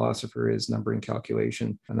any philosopher is numbering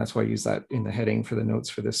calculation. And that's why I use that in the heading for the notes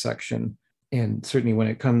for this section. And certainly when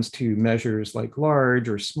it comes to measures like large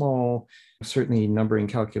or small, certainly numbering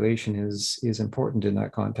calculation is important in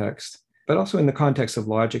that context. But also in the context of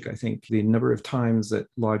logic, I think the number of times that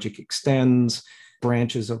logic extends,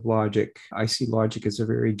 branches of logic, I see logic as a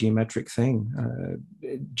very geometric thing.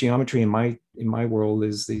 Geometry in my world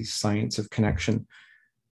is the science of connection.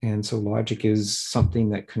 And so logic is something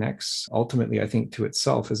that connects ultimately, I think, to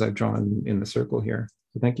itself, as I've drawn in the circle here.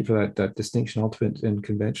 So thank you for that distinction, ultimate and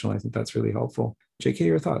conventional. I think that's really helpful. JK,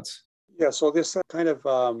 your thoughts? Yeah, so this kind of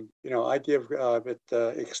idea of it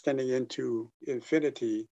extending into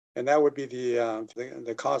infinity, and that would be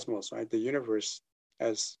the cosmos, right? The universe,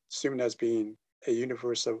 as assumed as being a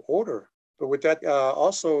universe of order. But would that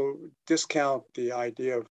also discount the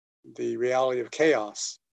idea of the reality of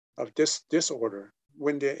chaos, of disorder?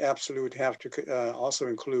 Wouldn't the absolute have to also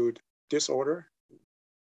include disorder?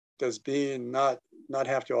 Does being not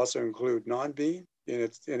have to also include non-being in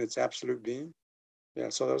its absolute being? Yeah,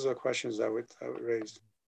 so those are questions I would raise.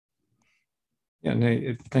 Yeah,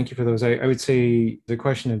 and thank you for those. I would say the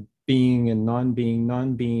question of being and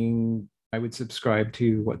non-being, I would subscribe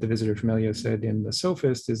to what the visitor from Elio said in The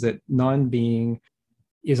Sophist, is that non-being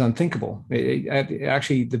is unthinkable.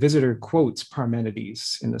 Actually, the visitor quotes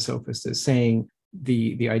Parmenides in The Sophist as saying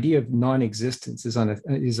the idea of non-existence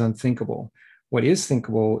is unthinkable. What is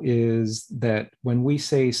thinkable is that when we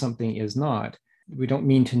say something is not, we don't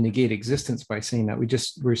mean to negate existence by saying that.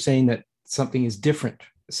 We're saying that something is different.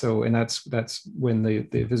 So, and that's when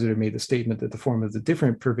the visitor made the statement that the form of the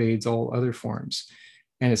different pervades all other forms.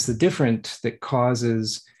 And it's the different that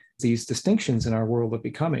causes these distinctions in our world of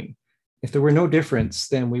becoming. If there were no difference,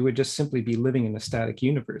 then we would just simply be living in a static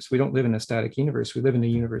universe. We don't live in a static universe. We live in a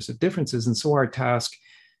universe of differences. And so our task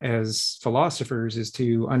as philosophers is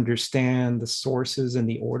to understand the sources and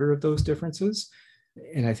the order of those differences.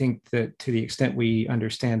 And I think that to the extent we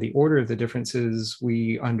understand the order of the differences,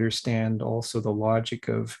 we understand also the logic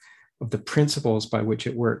of the principles by which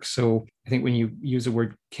it works. So I think when you use the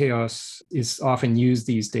word chaos is often used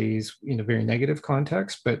these days in a very negative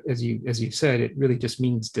context, but as you said, it really just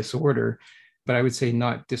means disorder. But I would say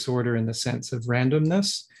not disorder in the sense of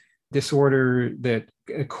randomness, disorder that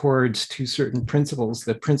accords to certain principles,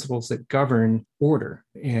 the principles that govern order.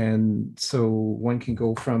 And so one can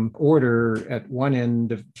go from order at one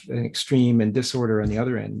end of an extreme and disorder on the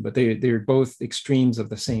other end, but they're both extremes of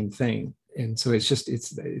the same thing. And so it's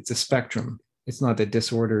a spectrum. It's not that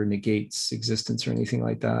disorder negates existence or anything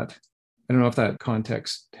like that. I don't know if that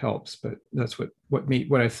context helps, but that's what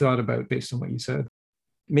I thought about based on what you said.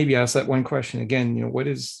 Maybe ask that one question again. What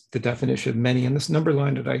is the definition of many? And this number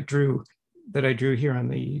line that I drew here on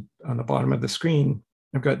the bottom of the screen,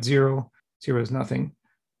 I've got 0. 0 is nothing.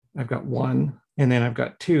 I've got 1, and then I've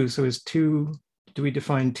got 2. So is 2? Do we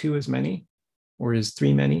define 2 as many, or is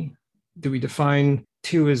 3 many? Do we define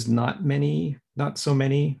 2 is not many, not so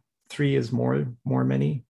many? 3 is more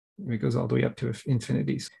many. It goes all the way up to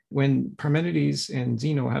infinities. When Parmenides and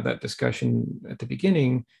Zeno have that discussion at the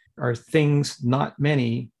beginning, are things not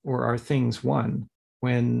many or are things one?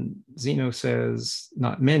 When Zeno says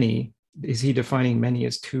not many, is he defining many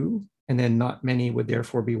as 2? And then not many would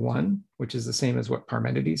therefore be 1, which is the same as what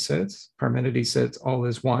Parmenides says. Parmenides says all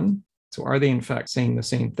is 1. So are they in fact saying the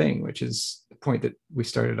same thing, which is the point that we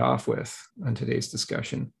started off with on today's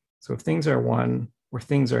discussion. So if things are 1 or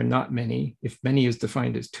things are not many, if many is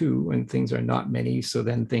defined as 2 and things are not many, so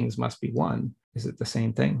then things must be 1. Is it the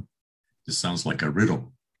same thing? This sounds like a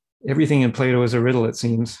riddle. Everything in Plato is a riddle, it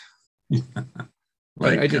seems.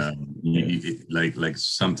 Like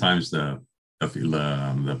sometimes the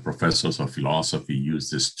professors of philosophy use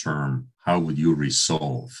this term. How would you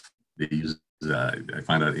resolve? They use I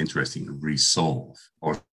find that interesting. Resolve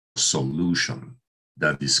or solution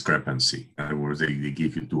that discrepancy. In other words, they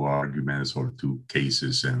give you 2 arguments or 2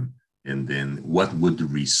 cases, and then what would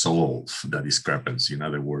resolve the discrepancy? In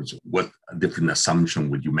other words, what different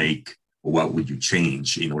assumption would you make? Or what would you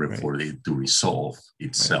change in order for it to resolve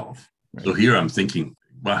itself? Right. So here I'm thinking,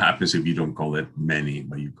 what happens if you don't call it many,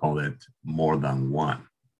 but you call it more than 1?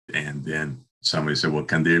 And then somebody said, well,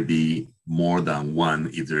 can there be more than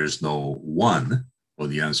 1 if there is no 1? Well,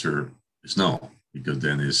 the answer is no, because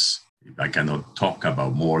then I cannot talk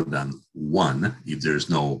about more than 1 if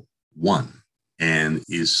there's no 1. And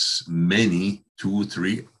is many 2,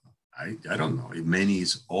 3? I don't know. If many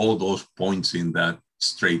is all those points in that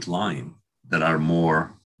straight line that are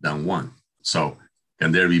more than 1. So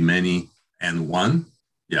can there be many and 1?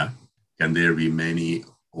 Yeah. Can there be many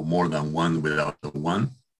or more than 1 without the 1?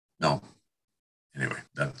 No. Anyway,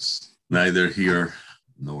 that's neither here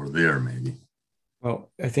nor there, maybe. Well,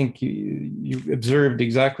 I think you observed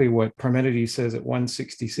exactly what Parmenides says at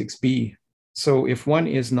 166b. So if 1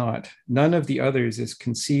 is not, none of the others is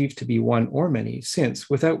conceived to be 1 or many, since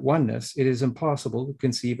without oneness, it is impossible to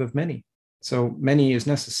conceive of many. So many is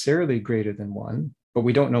necessarily greater than 1, but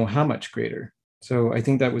we don't know how much greater. So I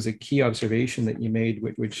think that was a key observation that you made,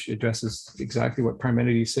 which addresses exactly what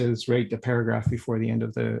Parmenides says, right, the paragraph before the end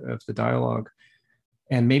of the dialogue.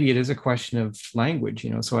 And maybe it is a question of language,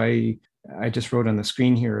 So I just wrote on the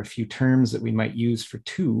screen here a few terms that we might use for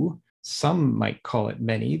 2. Some might call it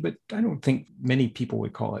many, but I don't think many people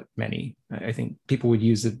would call it many. I think people would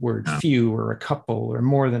use the word few or a couple or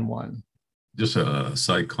more than 1. Just a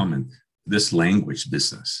side comment. This language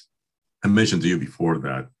business, I mentioned to you before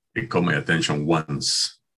that it caught my attention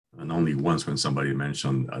once, and only once, when somebody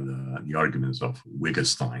mentioned the arguments of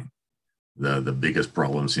Wittgenstein. The biggest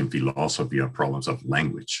problems in philosophy are problems of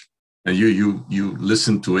language. And you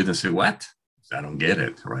listen to it and say, what? I don't get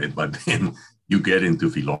it, right? But then you get into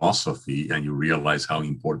philosophy and you realize how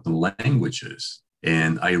important language is.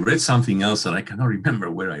 And I read something else that I cannot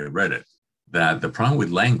remember where I read it, that the problem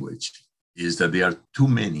with language is that there are too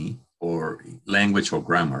many, or language or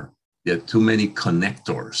grammar, there are too many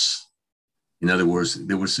connectors. In other words,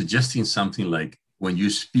 they were suggesting something like, when you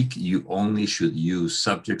speak, you only should use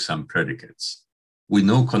subjects and predicates with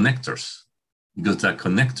no connectors, because the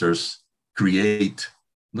connectors create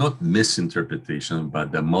not misinterpretation,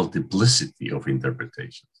 but the multiplicity of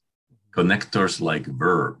interpretations. Connectors like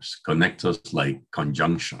verbs, connectors like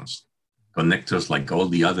conjunctions, connectors like all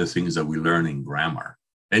the other things that we learn in grammar.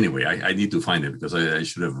 Anyway, I need to find it because I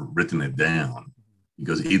should have written it down.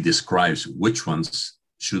 because it describes which ones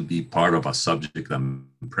should be part of a subject and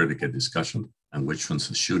predicate discussion and which ones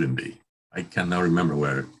shouldn't be. I cannot remember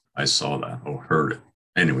where I saw that or heard it.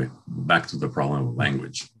 Anyway, back to the problem of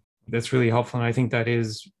language. That's really helpful. And I think that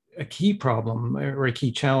is a key problem or a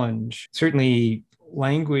key challenge. Certainly,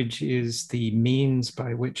 language is the means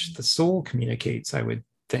by which the soul communicates, I would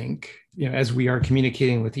think, as we are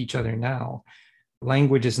communicating with each other now.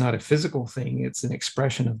 Language is not a physical thing, it's an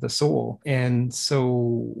expression of the soul. And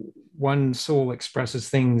so one soul expresses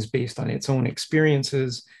things based on its own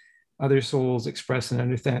experiences. Other souls express and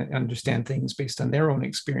understand things based on their own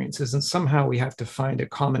experiences. And somehow we have to find a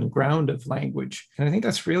common ground of language. And I think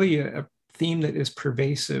that's really a theme that is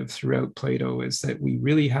pervasive throughout Plato, is that we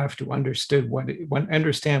really have to understand what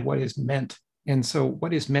is meant. And so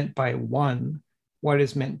what is meant by one, what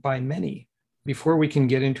is meant by many. Before we can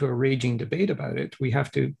get into a raging debate about it, we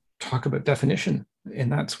have to talk about definition.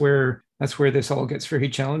 And that's where this all gets very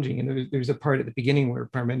challenging. And there's a part at the beginning where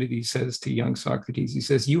Parmenides says to young Socrates, he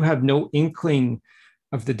says, you have no inkling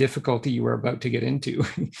of the difficulty you are about to get into.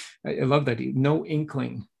 I love that. No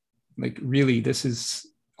inkling. Like really, this is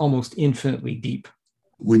almost infinitely deep.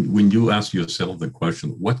 When you ask yourself the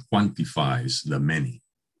question, what quantifies the many?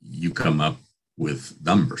 You come up with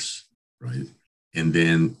numbers, right? And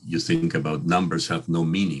then you think about numbers have no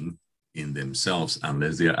meaning in themselves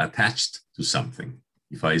unless they are attached to something.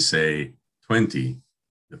 If I say 20,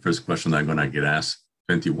 the first question I'm going to get asked,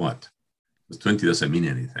 20 what? Because 20 doesn't mean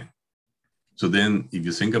anything. So then if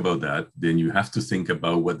you think about that, then you have to think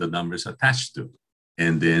about what the number is attached to.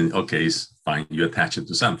 And then, okay, fine, you attach it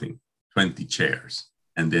to something, 20 chairs.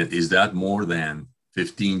 And then is that more than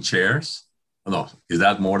 15 chairs? No, is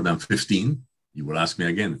that more than 15? You will ask me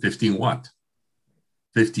again, 15 what?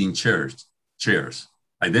 15 chairs.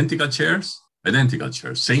 Identical chairs? Identical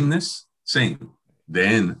chairs. Sameness? Same.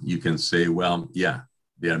 Then you can say, well, yeah,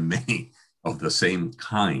 there are many of the same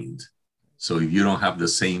kind. So if you don't have the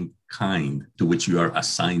same kind to which you are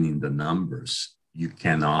assigning the numbers, you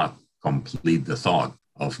cannot complete the thought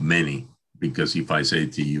of many. Because if I say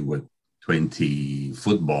to you what 20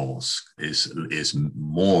 footballs is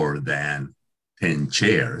more than 10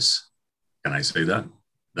 chairs, can I say that?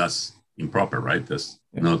 That's improper, right? That's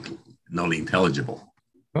not intelligible.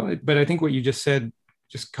 Well, but I think what you just said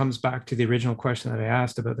just comes back to the original question that I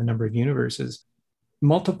asked about the number of universes.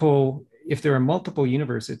 If there are multiple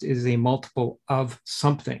universes, it is a multiple of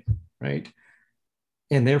something, right?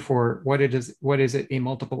 And therefore, what is it a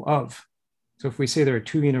multiple of? So if we say there are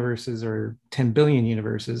 2 universes or 10 billion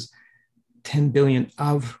universes, 10 billion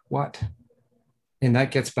of what? And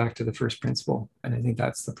that gets back to the first principle. And I think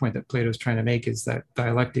that's the point that Plato's trying to make, is that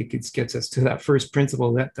dialectic gets us to that first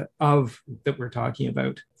principle that we're talking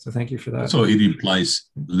about. So thank you for that. So it implies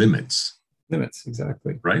limits. Limits,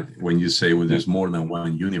 exactly. Right? When you say, well, there's more than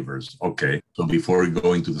one universe. Okay. So before we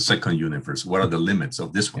go into the second universe, what are the limits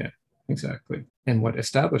of this one? Yeah, exactly. And what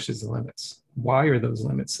establishes the limits? Why are those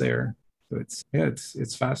limits there? So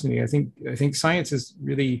it's fascinating. I think science is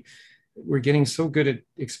really, we're getting so good at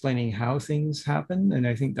explaining how things happen. And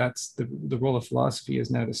I think that's the role of philosophy,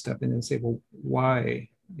 is now to step in and say, well, why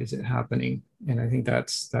is it happening? And I think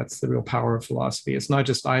that's the real power of philosophy. It's not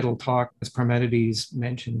just idle talk, as Parmenides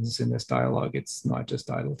mentions in this dialogue. It's not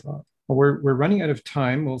just idle talk. Well, we're running out of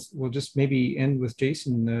time. We'll just maybe end with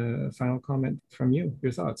Jason, final comment from you,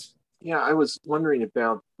 your thoughts. Yeah, I was wondering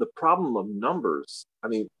about the problem of numbers. I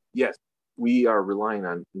mean, yes, we are relying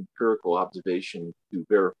on empirical observation to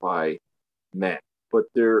verify math, but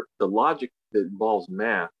the logic that involves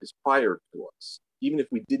math is prior to us. Even if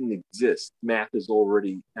we didn't exist, math is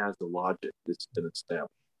already has the logic that's been established.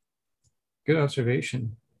 Good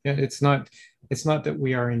observation. Yeah, it's not that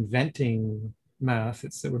we are inventing math,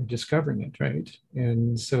 it's that we're discovering it, right?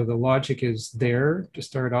 And so the logic is there to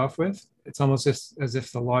start off with. It's almost as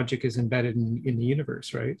if the logic is embedded in the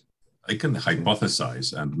universe, right? I can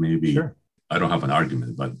hypothesize, and maybe sure. I don't have an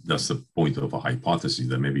argument, but that's the point of a hypothesis,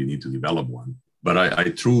 that maybe you need to develop one. But I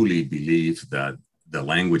truly believe that the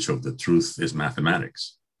language of the truth is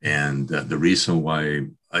mathematics. And the reason why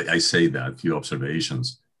I say that, few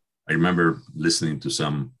observations, I remember listening to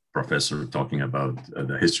some professor talking about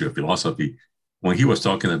the history of philosophy. When he was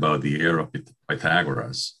talking about the era of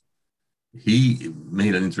Pythagoras, he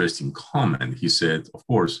made an interesting comment. He said, of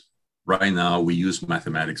course, right now we use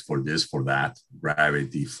mathematics for this, for that,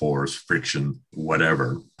 gravity, force, friction,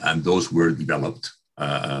 whatever. And those were developed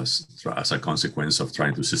as a consequence of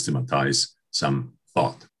trying to systematize some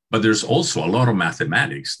thought. But there's also a lot of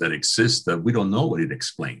mathematics that exists that we don't know what it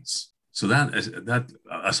explains. So that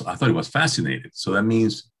I thought it was fascinating. So that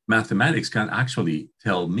means mathematics can actually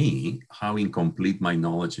tell me how incomplete my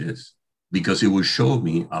knowledge is. because it will show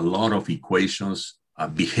me a lot of equations,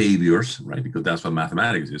 behaviors, right? Because that's what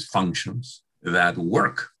mathematics is, functions that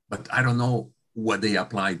work, but I don't know what they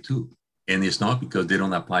apply to. And it's not because they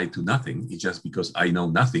don't apply to nothing. It's just because I know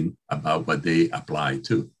nothing about what they apply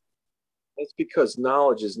to. That's because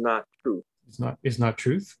knowledge is not truth. It's not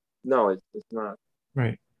truth. No, it's not.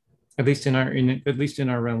 Right. At least in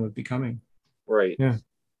our realm of becoming. Right. Yeah.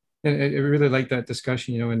 And I really like that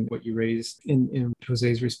discussion, and what you raised in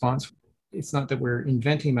Jose's response. It's not that we're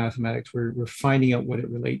inventing mathematics, we're finding out what it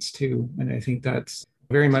relates to. And I think that's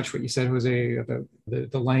very much what you said, Jose, about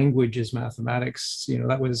the language is mathematics.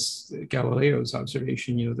 That was Galileo's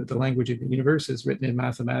observation, that the language of the universe is written in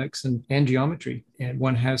mathematics and geometry. And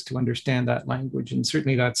one has to understand that language. And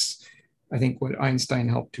certainly that's, I think, what Einstein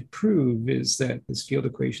helped to prove, is that his field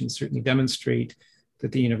equations certainly demonstrate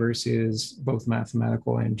that the universe is both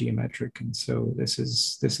mathematical and geometric. And so this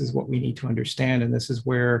is what we need to understand. And this is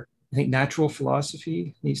where I think natural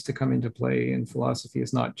philosophy needs to come into play. And philosophy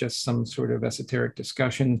is not just some sort of esoteric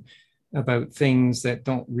discussion about things that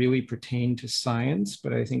don't really pertain to science,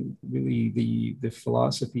 but I think really the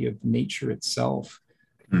philosophy of nature itself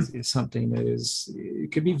is something that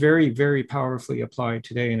it could be very, very powerfully applied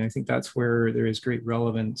today. And I think that's where there is great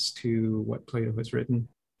relevance to what Plato has written.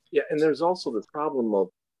 Yeah, and there's also the problem of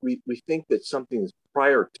we think that something is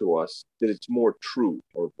prior to us, that it's more true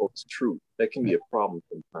or it's true. That can be a problem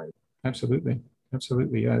sometimes. Absolutely.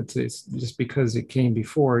 Yeah, it's just because it came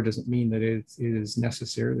before doesn't mean that it is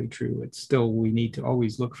necessarily true. It's still, we need to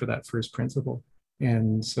always look for that first principle.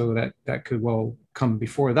 And so that could well come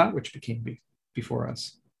before that which became before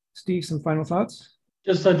us. Steve, some final thoughts?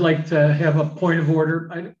 Just, I'd like to have a point of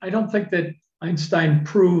order. I don't think that Einstein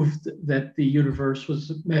proved that the universe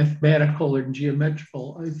was mathematical and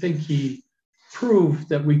geometrical. I think he proved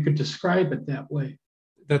that we could describe it that way.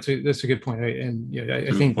 That's a good point.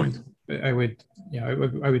 I think I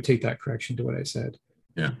would take that correction to what I said.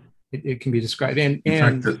 Yeah, it can be described, and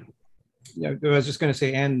I was just going to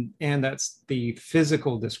say, and that's the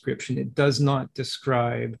physical description. It does not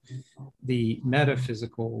describe the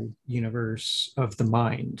metaphysical universe of the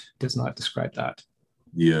mind. It does not describe that.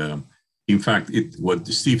 Yeah. In fact, what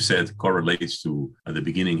Steve said correlates to, at the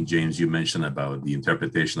beginning, James, you mentioned about the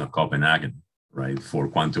interpretation of Copenhagen, right, for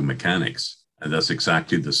quantum mechanics. And that's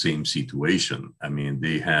exactly the same situation. I mean,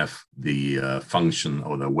 they have the function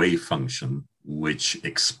or the wave function, which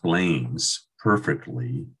predicts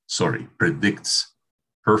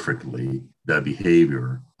perfectly the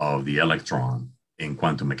behavior of the electron in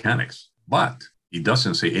quantum mechanics. But it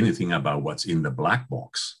doesn't say anything about what's in the black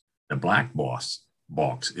box. The black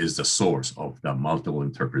box is the source of the multiple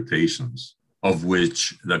interpretations, of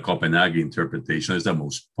which the Copenhagen interpretation is the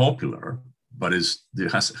most popular, but it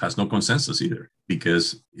has no consensus either,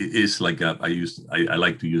 because it is like I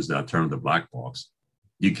like to use that term, the black box.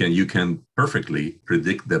 You can perfectly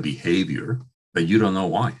predict the behavior, but you don't know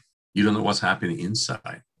why. You don't know what's happening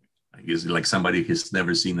inside. It's like somebody who's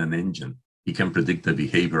never seen an engine. You can predict the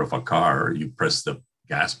behavior of a car. You press the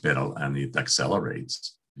gas pedal and it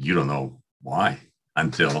accelerates. You don't know why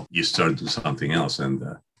until you start to do something else. And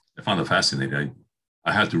I found it fascinating.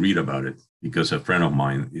 I had to read about it because a friend of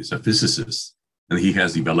mine is a physicist and he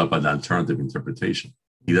has developed an alternative interpretation.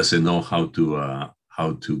 He doesn't know how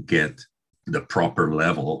to get the proper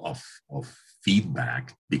level of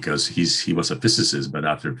feedback because he was a physicist, but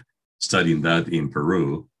after studying that in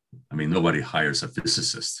Peru, I mean, nobody hires a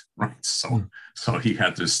physicist, right? So he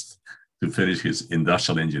had to finish his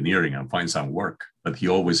industrial engineering and find some work. But he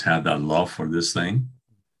always had that love for this thing.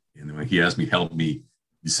 And when he asked me, help me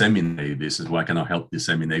disseminate this, is why can I help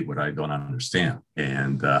disseminate what I don't understand?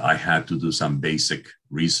 And I had to do some basic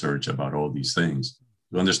research about all these things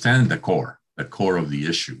to understand the core of the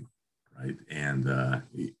issue, right? And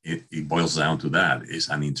it boils down to that, is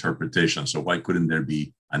an interpretation. So why couldn't there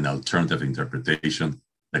be an alternative interpretation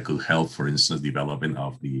that could help, for instance, development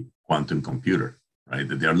of the quantum computer, right?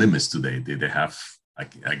 That there are limits today. They have,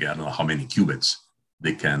 I don't know how many qubits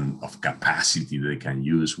of capacity they can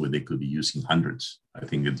use, where they could be using hundreds. I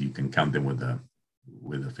think that you can count them with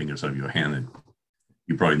the fingers of your hand. And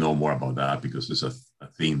you probably know more about that because it's a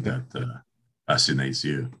theme that fascinates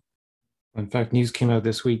you. In fact, news came out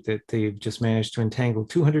this week that they've just managed to entangle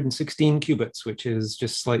 216 qubits, which is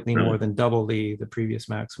just slightly more than double the previous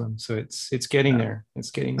maximum. So it's getting there. It's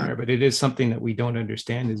getting there, but it is something that we don't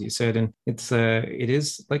understand, as you said, and it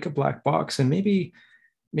is like a black box. And maybe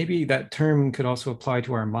that term could also apply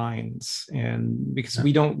to our minds, and because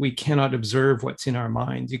we cannot observe what's in our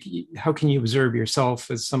minds. How can you observe yourself?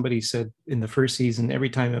 As somebody said in the first season, every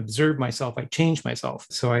time I observe myself, I change myself.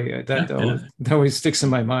 So that always sticks in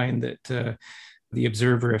my mind, that the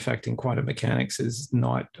observer effect in quantum mechanics is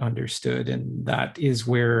not understood. And that is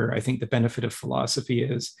where I think the benefit of philosophy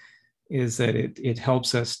is that it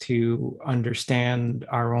helps us to understand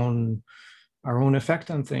our own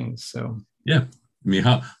effect on things. So yeah, I mean,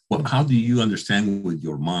 how do you understand with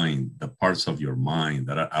your mind the parts of your mind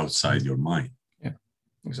that are outside your mind? Yeah,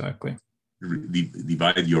 exactly.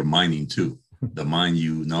 Divide your mind in two: the mind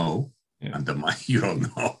you know and the mind you don't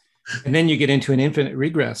know. And then you get into an infinite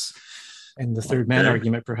regress and the third man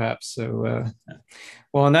argument, perhaps. So,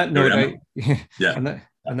 well, on that note,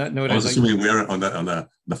 on that note, I was assuming we are on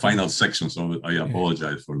the final section, so I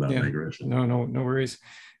apologize for that digression. No worries.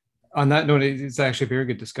 On that note, it's actually a very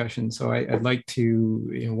good discussion. So I'd like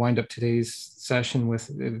to wind up today's session with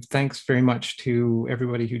thanks very much to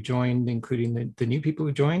everybody who joined, including the new people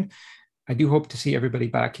who joined. I do hope to see everybody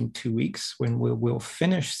back in 2 weeks when we'll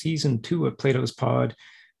finish season 2 of Plato's Pod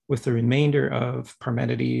with the remainder of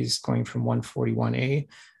Parmenides going from 141a.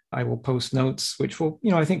 I will post notes, which will,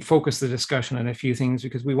 I think, focus the discussion on a few things,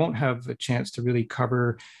 because we won't have a chance to really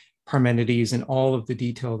cover Parmenides in all of the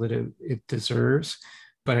detail that it deserves.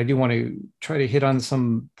 But I do want to try to hit on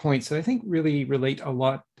some points that I think really relate to a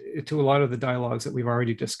lot of the dialogues that we've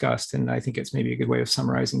already discussed. And I think it's maybe a good way of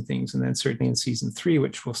summarizing things. And then certainly in season 3,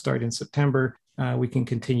 which will start in September, we can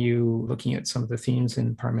continue looking at some of the themes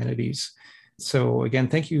in Parmenides. So again,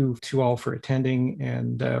 thank you to all for attending,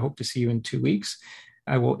 and hope to see you in 2 weeks.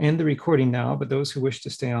 I will end the recording now, but those who wish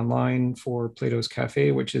to stay online for Plato's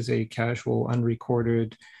Cafe, which is a casual,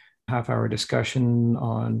 unrecorded half-hour discussion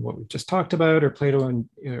on what we've just talked about, or Plato,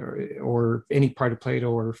 or any part of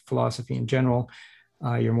Plato or philosophy in general,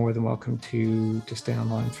 you're more than welcome to stay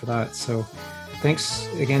online for that. So thanks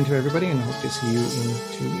again to everybody, and I hope to see you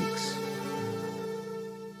in 2 weeks.